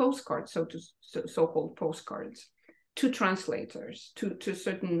 3 postcards, so-called postcards, to translators, to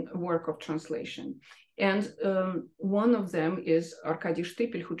certain work of translation. And one of them is Arkady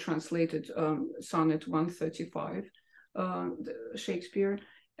Shtipel, who translated Sonnet 135, Shakespeare.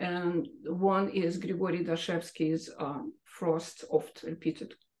 And one is Grigory Dashevsky's Frost's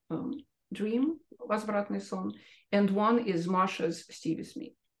oft-repeated dream, Возвратный сон. And one is Masha's Stevie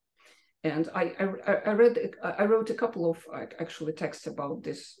Smith. And I wrote a couple of actually texts about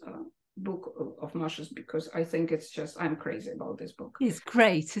this book of Masha's, because I think it's just, I'm crazy about this book. It's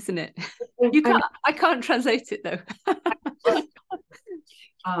great, isn't it? I can't translate it though.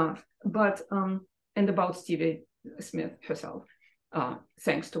 But and about Stevie Smith herself,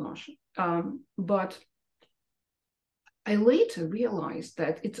 thanks to Masha. But I later realized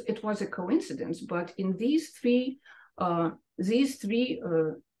that it was a coincidence, but in these three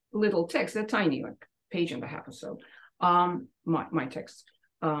little texts, they're tiny, like page and a half or so, my texts,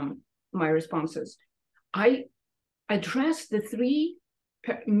 my responses, I addressed the three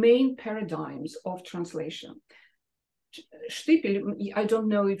main paradigms of translation. Shtipel, I don't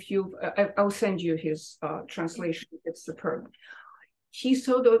know if I'll send you his translation, it's superb. He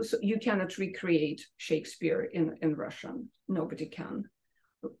saw those, you cannot recreate Shakespeare in Russian. Nobody can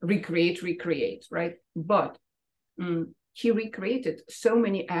recreate, right? But he recreated so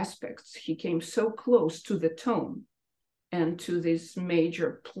many aspects. He came so close to the tone and to this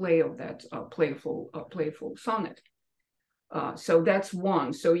major play of that playful sonnet. So that's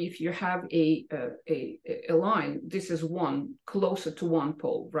one. So if you have a line, this is one, closer to one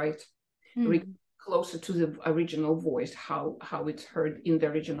pole, right? Closer to the original voice, how it's heard in the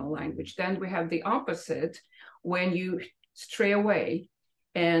original language. Then we have the opposite, when you stray away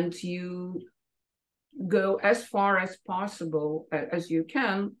and you go as far as possible as you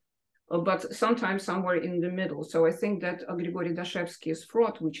can, but sometimes somewhere in the middle. So I think that Grigory Dashevsky's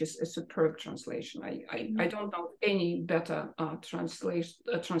Fraught, which is a superb translation. I don't know any better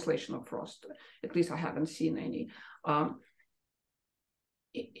translation of Frost. At least I haven't seen any.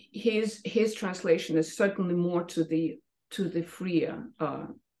 His translation is certainly more to the freer,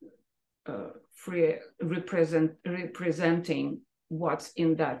 representing what's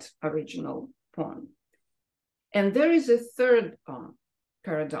in that original poem. And there is a third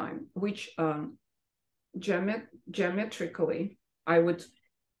paradigm, which geometrically, I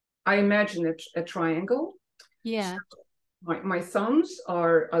imagine a triangle. Yeah. So my thumbs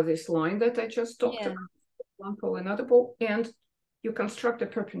are this line that I just talked about, one pole, another pole, and you construct a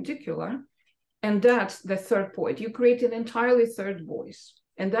perpendicular, and that's the third point. You create an entirely third voice.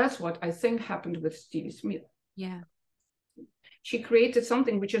 And that's what I think happened with Stevie Smith. Yeah. She created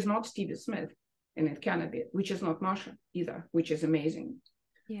something which is not Stevie Smith, and it cannot be, which is not Masha either, which is amazing.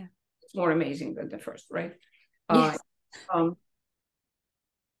 Yeah. It's more amazing than the first, right? Yes.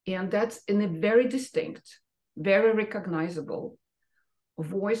 And that's in a very distinct, very recognizable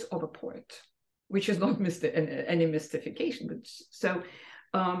voice of a poet, which is not any mystification. But so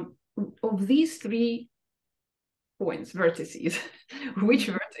of these 3 points, vertices, which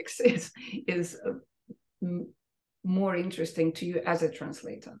vertex is more interesting to you as a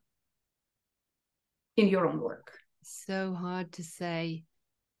translator in your own work? So hard to say.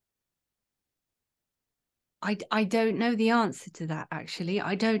 I don't know the answer to that, actually.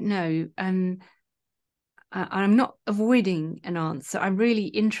 I don't know. I'm not avoiding an answer. I'm really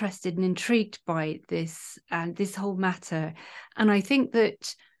interested and intrigued by this and this whole matter. And I think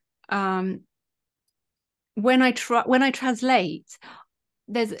that when I translate,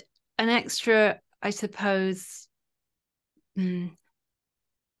 there's an extra, I suppose,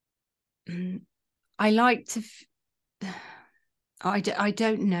 I like to I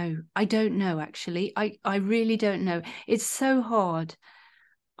don't know. I don't know, actually. I really don't know. It's so hard.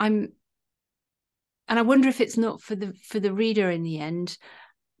 And I wonder if it's not for the reader in the end.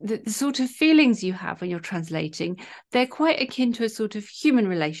 The sort of feelings you have when you're translating, they're quite akin to a sort of human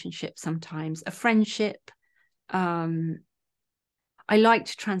relationship sometimes, a friendship. I like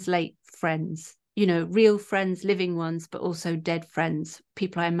to translate friends, you know, real friends, living ones, but also dead friends,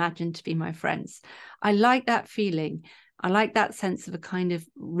 people I imagine to be my friends. I like that feeling. I like that sense of a kind of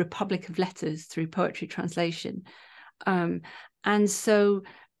republic of letters through poetry translation. And so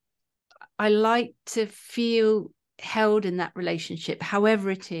I like to feel held in that relationship,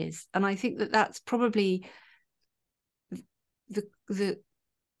 however it is. And I think that that's probably the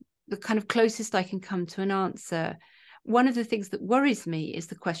kind of closest I can come to an answer. One of the things that worries me is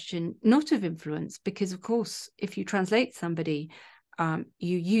the question not of influence, because of course, if you translate somebody,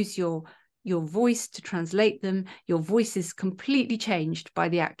 you use your voice to translate them. Your voice is completely changed by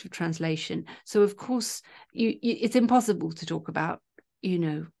the act of translation. So of course, it's impossible to talk about, you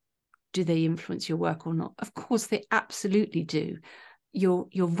know, do they influence your work or not? Of course, they absolutely do.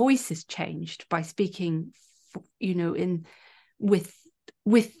 your voice is changed by speaking, you know,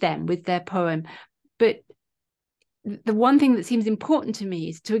 with them, with their poem. But the one thing that seems important to me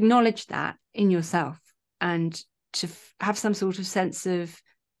is to acknowledge that in yourself, and to have some sort of sense of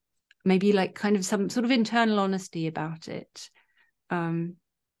maybe like kind of some sort of internal honesty about it.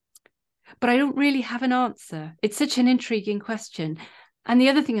 But I don't really have an answer. It's such an intriguing question. And the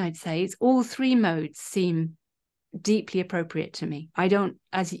other thing I'd say is all three modes seem deeply appropriate to me. I don't,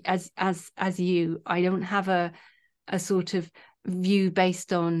 as you, I don't have a sort of view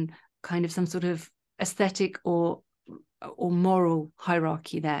based on kind of some sort of aesthetic or moral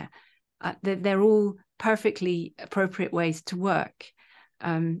hierarchy there. They're all perfectly appropriate ways to work.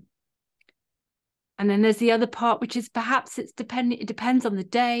 And then there's the other part, which is perhaps it depends on the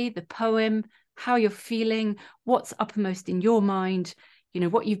day, the poem, how you're feeling, what's uppermost in your mind, you know,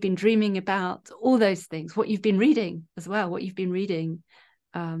 what you've been dreaming about, all those things, what you've been reading as well, what you've been reading.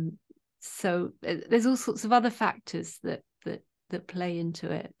 So there's all sorts of other factors that play into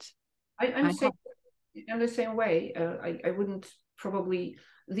it. I'm saying in the same way. I wouldn't probably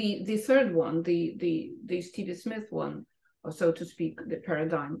the third one, the Stevie Smith one, or so to speak, the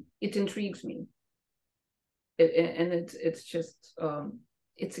paradigm. It intrigues me, and it's just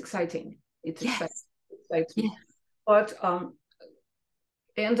it's exciting. It excites me. Yes. But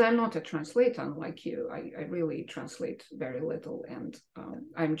and I'm not a translator like you. I really translate very little, and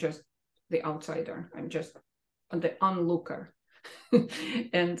I'm just the outsider. I'm just the onlooker.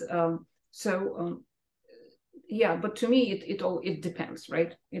 And yeah, but to me it depends,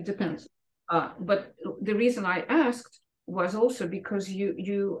 right? It depends. But the reason I asked was also because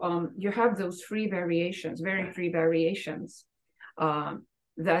you have those three variations, very free variations,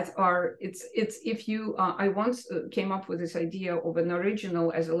 that are it's if you I once came up with this idea of an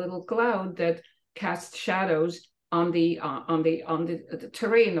original as a little cloud that casts shadows on the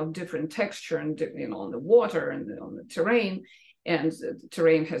terrain of different texture, and you know, on the water and on the terrain, and the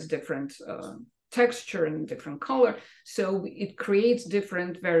terrain has different texture and different color, so it creates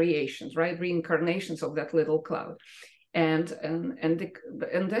different variations, right? Reincarnations of that little cloud. And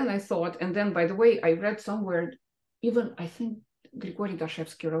then I thought, and then by the way, I read somewhere, even I think Grigory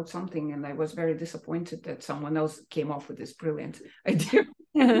Dashevsky wrote something, and I was very disappointed that someone else came up with this brilliant idea.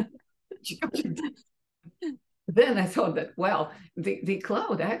 Then I thought that, well, the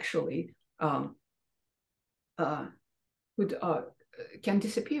cloud actually can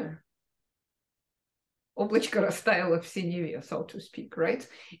disappear. Облачко растаяло в синеве, so to speak, right?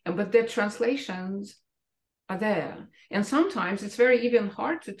 But the translations are there. And sometimes it's very even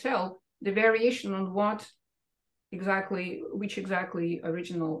hard to tell the variation on which exactly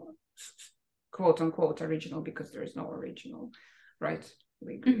original, quote unquote original, because there is no original, right?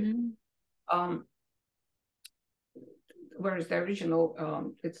 We agree. Mm-hmm. Whereas the original,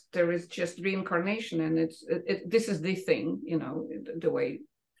 there is just reincarnation, and this is the thing, you know, the way,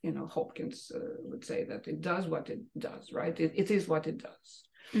 you know, Hopkins would say that it does what it does, right? It is what it does.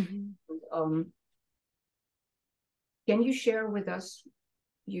 Mm-hmm. Can you share with us?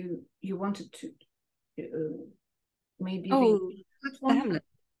 You wanted to maybe the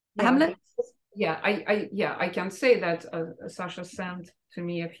Hamlet. Yeah, Hamlet. I can say that Sasha sent to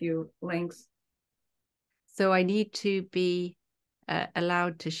me a few links. So I need to be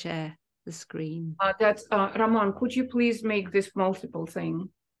allowed to share the screen. That's Ramon. Could you please make this multiple thing?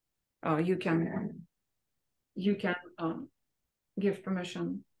 You can give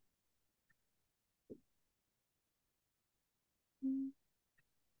permission.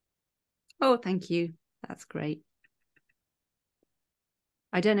 Oh, thank you. That's great.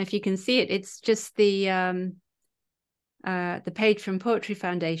 I don't know if you can see it. It's just the page from Poetry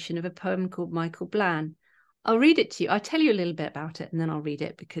Foundation of a poem called Michael Bland. I'll read it to you. I'll tell you a little bit about it, and then I'll read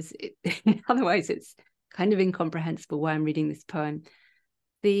it, because otherwise it's kind of incomprehensible why I'm reading this poem.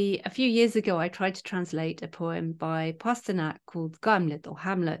 A few years ago, I tried to translate a poem by Pasternak called Gamlet, or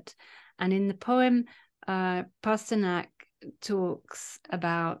Hamlet. And in the poem, Pasternak talks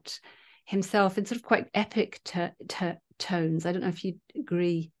about himself in sort of quite epic tones. I don't know if you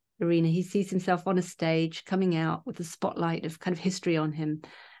agree, Irina. He sees himself on a stage coming out with a spotlight of kind of history on him.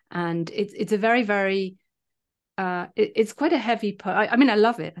 And it's a very, very... it's quite a heavy poem. I mean, I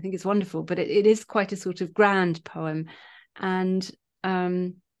love it. I think it's wonderful, but it is quite a sort of grand poem. And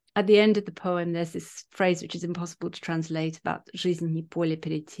at the end of the poem, there's this phrase which is impossible to translate about жизнь не поле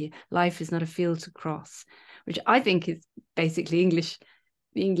перейти. Life is not a field to cross, which I think is basically English.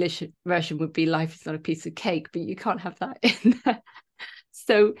 The English version would be life is not a piece of cake, but you can't have that in there.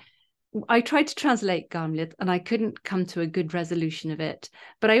 So I tried to translate Gamlet and I couldn't come to a good resolution of it.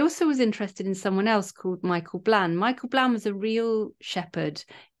 But I also was interested in someone else called Michael Bland. Michael Bland was a real shepherd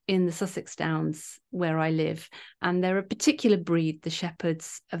in the Sussex Downs where I live. And they're a particular breed, the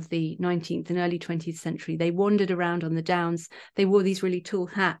shepherds of the 19th and early 20th century. They wandered around on the downs. They wore these really tall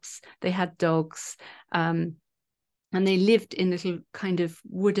hats. They had dogs. And they lived in little kind of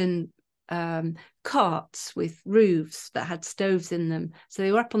wooden carts with roofs that had stoves in them. So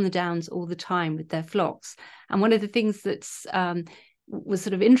they were up on the downs all the time with their flocks. And one of the things that's was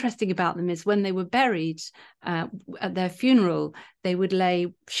sort of interesting about them is when they were buried at their funeral, they would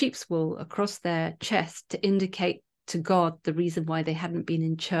lay sheep's wool across their chest to indicate to God the reason why they hadn't been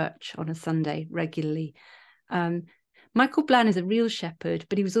in church on a Sunday regularly. Michael Bland is a real shepherd,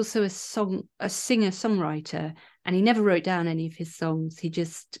 but he was also a singer-songwriter, and he never wrote down any of his songs. He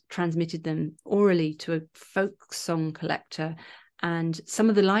just transmitted them orally to a folk song collector. And some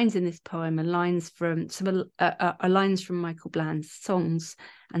of the lines in this poem are lines from Michael Bland's songs,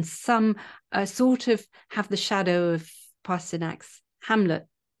 and some sort of have the shadow of Pasternak's Hamlet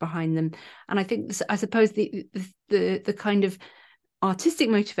behind them. And I think, I suppose, the kind of artistic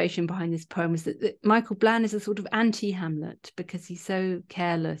motivation behind this poem is that Michael Bland is a sort of anti-Hamlet, because he's so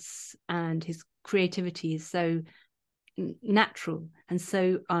careless and his creativity is so natural and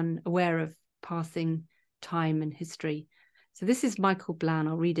so unaware of passing time and history. So this is Michael Bland.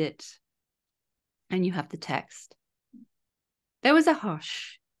 I'll read it, and you have the text. There was a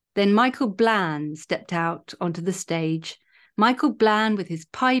hush. Then Michael Bland stepped out onto the stage. Michael Bland with his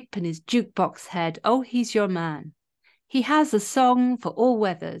pipe and his jukebox head. Oh, he's your man. He has a song for all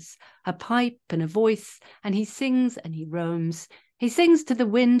weathers, a pipe and a voice, and he sings and he roams. He sings to the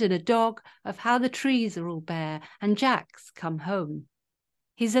wind and a dog of how the trees are all bare and Jack's come home.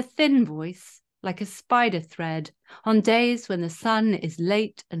 He's a thin voice, like a spider thread, on days when the sun is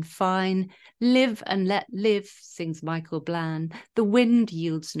late and fine. Live and let live, sings Michael Bland. The wind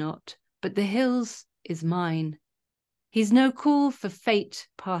yields not, but the hills is mine. He's no call for fate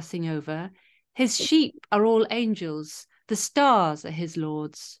passing over. His sheep are all angels, the stars are his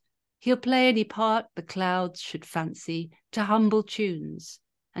lords. He'll play any part the clouds should fancy to humble tunes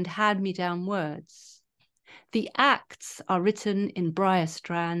and hand-me-down words. The acts are written in briar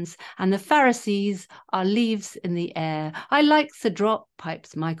strands, and the Pharisees are leaves in the air. I likes the drop,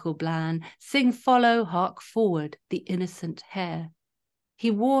 pipes Michael Bland, sing, follow, hark forward, the innocent hare.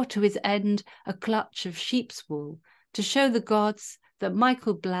 He wore to his end a clutch of sheep's wool to show the gods that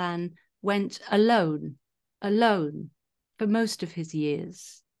Michael Bland went alone for most of his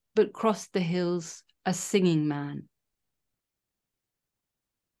years, but crossed the hills a singing man.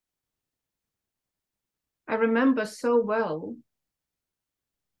 I remember so well,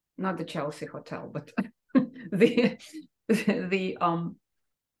 not the Chelsea Hotel, but the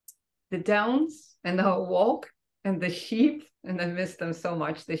downs and our walk and the sheep, and I miss them so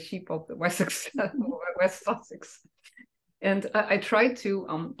much, the sheep of the West Sussex. And I tried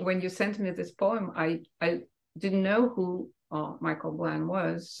to, when you sent me this poem, I didn't know who Michael Bland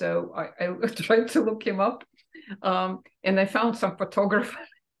was, so I tried to look him up, and I found some photography,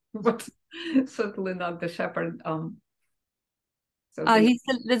 but certainly not the shepherd.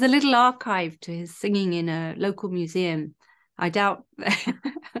 There's a little archive to his singing in a local museum. I doubt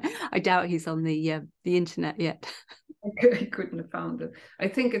he's on the internet yet. I couldn't have found it. I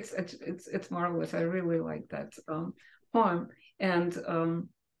think it's marvelous. I really like that poem, and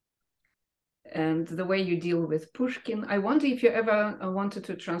the way you deal with Pushkin. I wonder if you ever wanted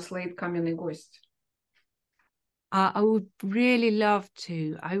to translate Kamenny Gost. I would really love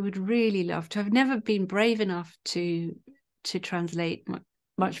to. I've never been brave enough to translate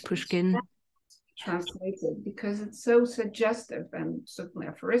much Pushkin. Translated because it's so suggestive and certainly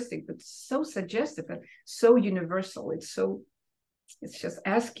aphoristic, but so suggestive and so universal. It's just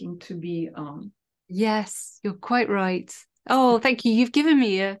asking to be. Yes, you're quite right. Oh, thank you. You've given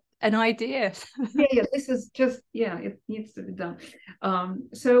me an idea. yeah, this is just, it needs to be done.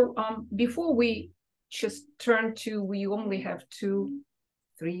 So before we just turn to, we only have a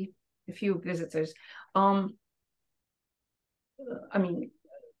few visitors.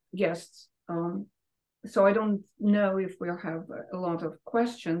 Guests. So I don't know if we'll have a lot of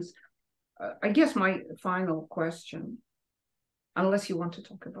questions. I guess my final question, unless you want to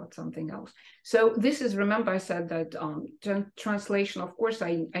talk about something else. So this is, remember I said that translation, of course,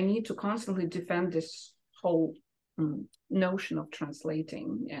 I need to constantly defend this whole notion of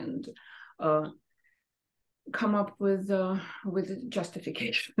translating and come up with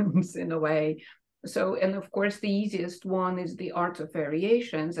justifications in a way. So, and of course, the easiest one is the art of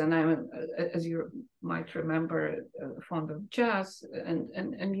variations. And I'm, as you might remember, fond of jazz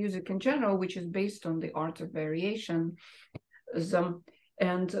and music in general, which is based on the art of variation. So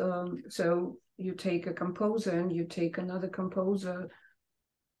you take a composer and you take another composer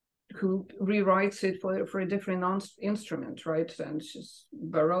who rewrites it for a different instrument, right? And it's just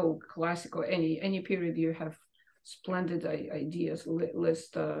Baroque, classical, any period you have splendid ideas.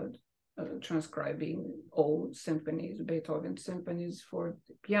 List transcribing all symphonies, Beethoven symphonies for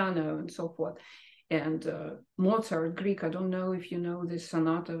the piano and so forth. And Mozart, Greek. I don't know if you know this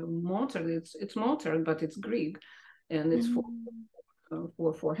sonata Mozart. It's Mozart, but it's Greek, and it's for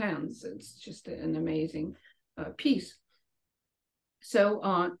four hands. It's just an amazing piece. So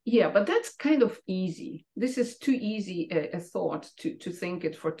yeah, but that's kind of easy. This is too easy a thought to think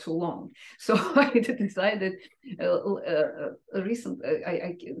it for too long. So I decided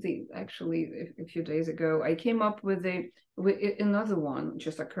actually a few days ago, I came up with another one.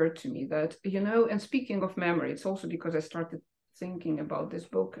 Just occurred to me that, and speaking of memory, it's also because I started thinking about this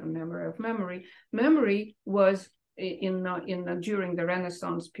book, A Memory of Memory. Memory was during the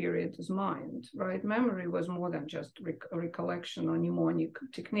Renaissance period is mind, right? Memory was more than just recollection or mnemonic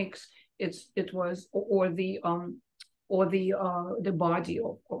techniques. It was the body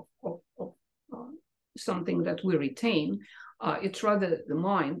of something that we retain. It's rather the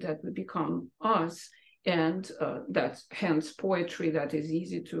mind that we become us, and that's hence poetry that is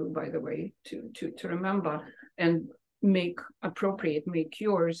easy to, by the way, to remember and make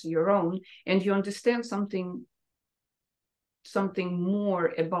yours your own, and you understand something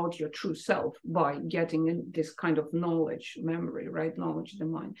more about your true self by getting in this kind of knowledge, memory, right? Knowledge, the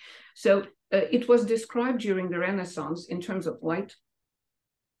mind. So it was described during the Renaissance in terms of light.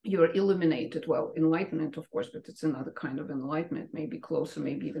 You're illuminated, well, enlightenment, of course, but it's another kind of enlightenment, maybe closer,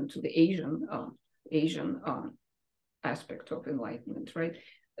 maybe even to the Asian aspect of enlightenment, right?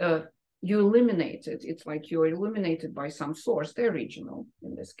 You illuminated, it's like you're illuminated by some source, the original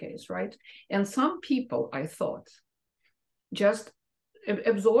in this case, right? And some people, I thought, just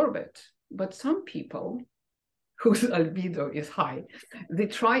absorb it. But some people whose albedo is high, they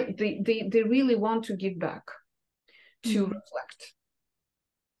really want to give back, to reflect,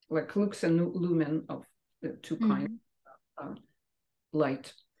 like lux and lumen of the two kinds of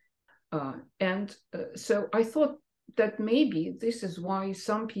light. So I thought that maybe this is why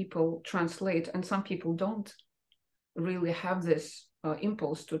some people translate and some people don't really have this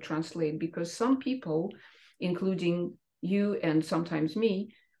impulse to translate, because some people, including you and sometimes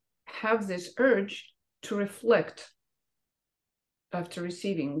me, have this urge to reflect after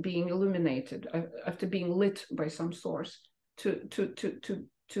receiving, being illuminated, after being lit by some source, to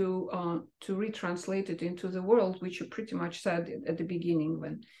retranslate it into the world, which you pretty much said at the beginning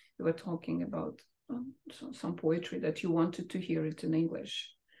when you were talking about some poetry that you wanted to hear it in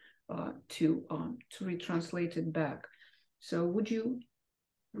English, to retranslate it back. So would you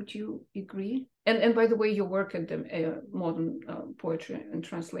agree? And by the way, you work at the Modern Poetry and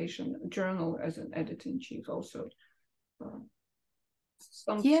Translation Journal as an editor-in-chief also.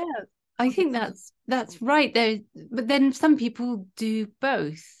 Yeah, I think that's right. But then some people do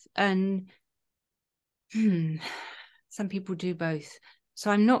both, and some people do both. So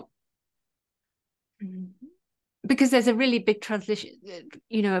I'm not, because there's a really big translation,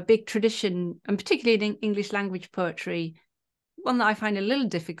 a big tradition, and particularly in English language poetry, one that I find a little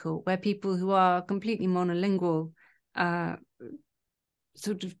difficult, where people who are completely monolingual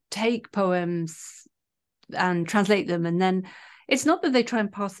sort of take poems and translate them, and then it's not that they try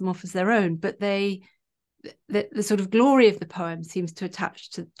and pass them off as their own, but the sort of glory of the poem seems to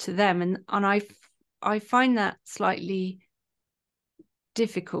attach to them, and I find that slightly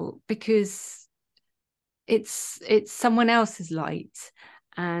difficult, because it's someone else's light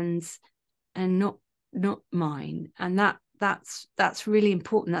and not mine, and that's really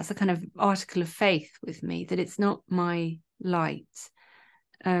important. That's a kind of article of faith with me, that it's not my light,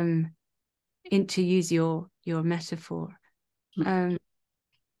 to use your metaphor.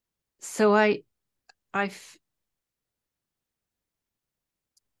 So I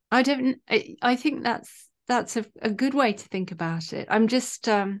think that's a good way to think about it. I'm just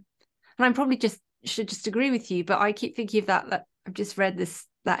and I'm probably should just agree with you, but I keep thinking of that I've just read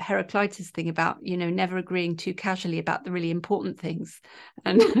that Heraclitus thing about, never agreeing too casually about the really important things.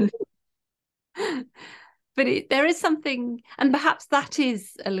 And but there is something, and perhaps that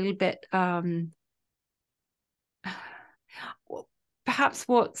is a little bit perhaps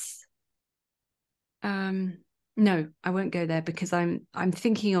what's no, I won't go there, because I'm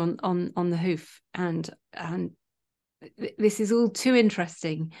thinking on the hoof, and this is all too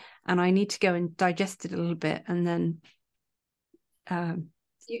interesting, and I need to go and digest it a little bit, and then.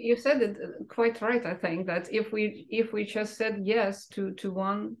 You said it quite right. I think that if we just said yes to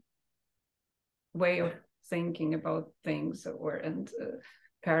one way of thinking about things and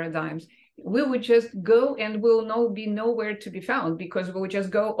paradigms, we would just go and we'll be nowhere to be found, because we'll just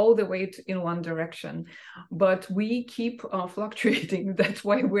go all the way in one direction. But we keep fluctuating. That's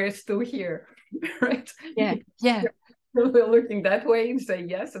why we're still here, right? Yeah. We're looking that way and say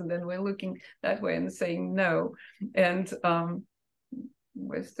yes, and then we're looking that way and saying no, and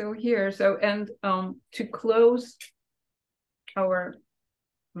we're still here. So, and to close our,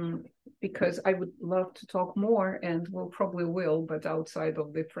 because I would love to talk more, and we'll probably will, but outside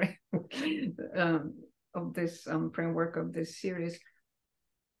of the of this framework of this series,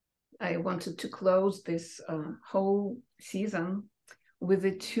 I wanted to close this whole season with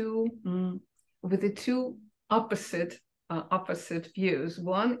the two opposite views.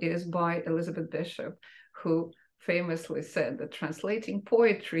 One is by Elizabeth Bishop, who famously said that translating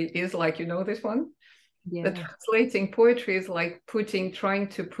poetry is like, you know this one? Yeah. That translating poetry is like trying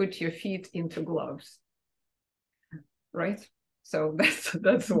to put your feet into gloves, right? So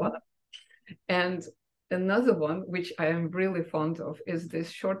that's one. And another one, which I am really fond of, is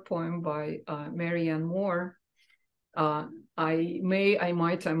this short poem by Marianne Moore, I may, I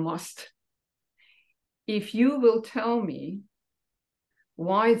might, I must. If you will tell me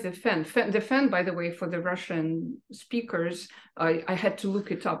why the Fen, by the way, for the Russian speakers, I had to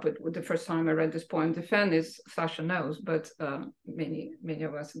look it up the first time I read this poem. The Fen is, Sasha knows, but many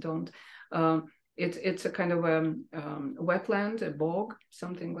of us don't. It's a kind of wetland, a bog,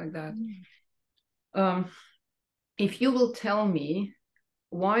 something like that. If you will tell me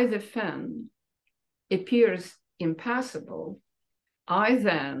why the Fen appears impassable, I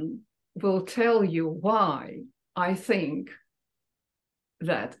then will tell you why I think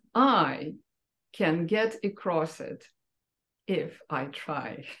that I can get across it if I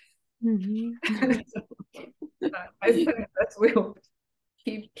try. Mm-hmm. I think that we'll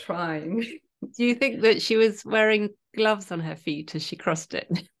keep trying. Do you think that she was wearing gloves on her feet as she crossed it?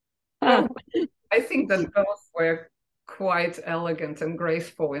 Well, I think that both were quite elegant and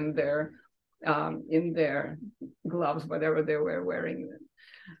graceful in their gloves, whatever they were wearing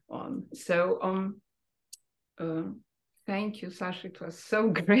on. So thank you, Sasha. It was so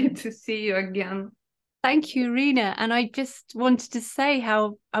great to see you again. Thank you, Irina. And I just wanted to say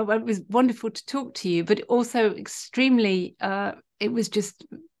how it was wonderful to talk to you, but also extremely, it was just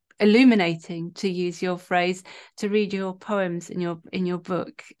illuminating, to use your phrase, to read your poems in your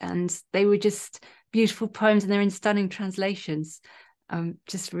book. And they were just beautiful poems, and they're in stunning translations.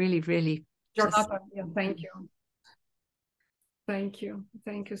 Just really, really. Yeah, thank you. Thank you.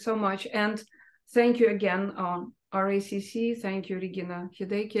 Thank you so much. And thank you again, RACC. Thank you, Regina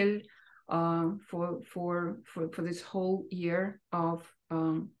Hidekel, for this whole year of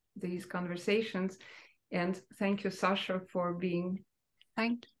these conversations. And thank you, Sasha, for being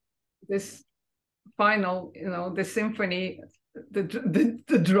this final, the symphony,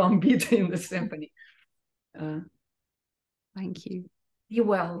 the drum beat in the symphony. Thank you. Be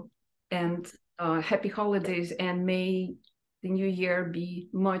well, and happy holidays, and may the new year be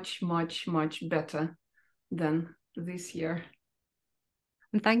much, much, much better than this year.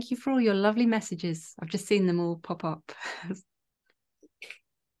 And thank you for all your lovely messages. I've just seen them all pop up.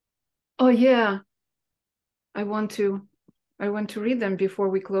 Oh yeah, I want to read them before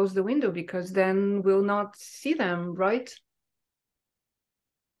we close the window, because then we'll not see them, right?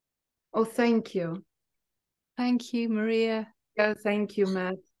 Oh, thank you. Thank you, Maria. Yeah, thank you,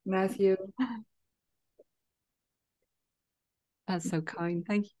 Matthew. That's so kind.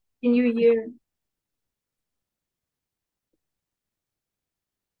 Thank you. Happy New Year.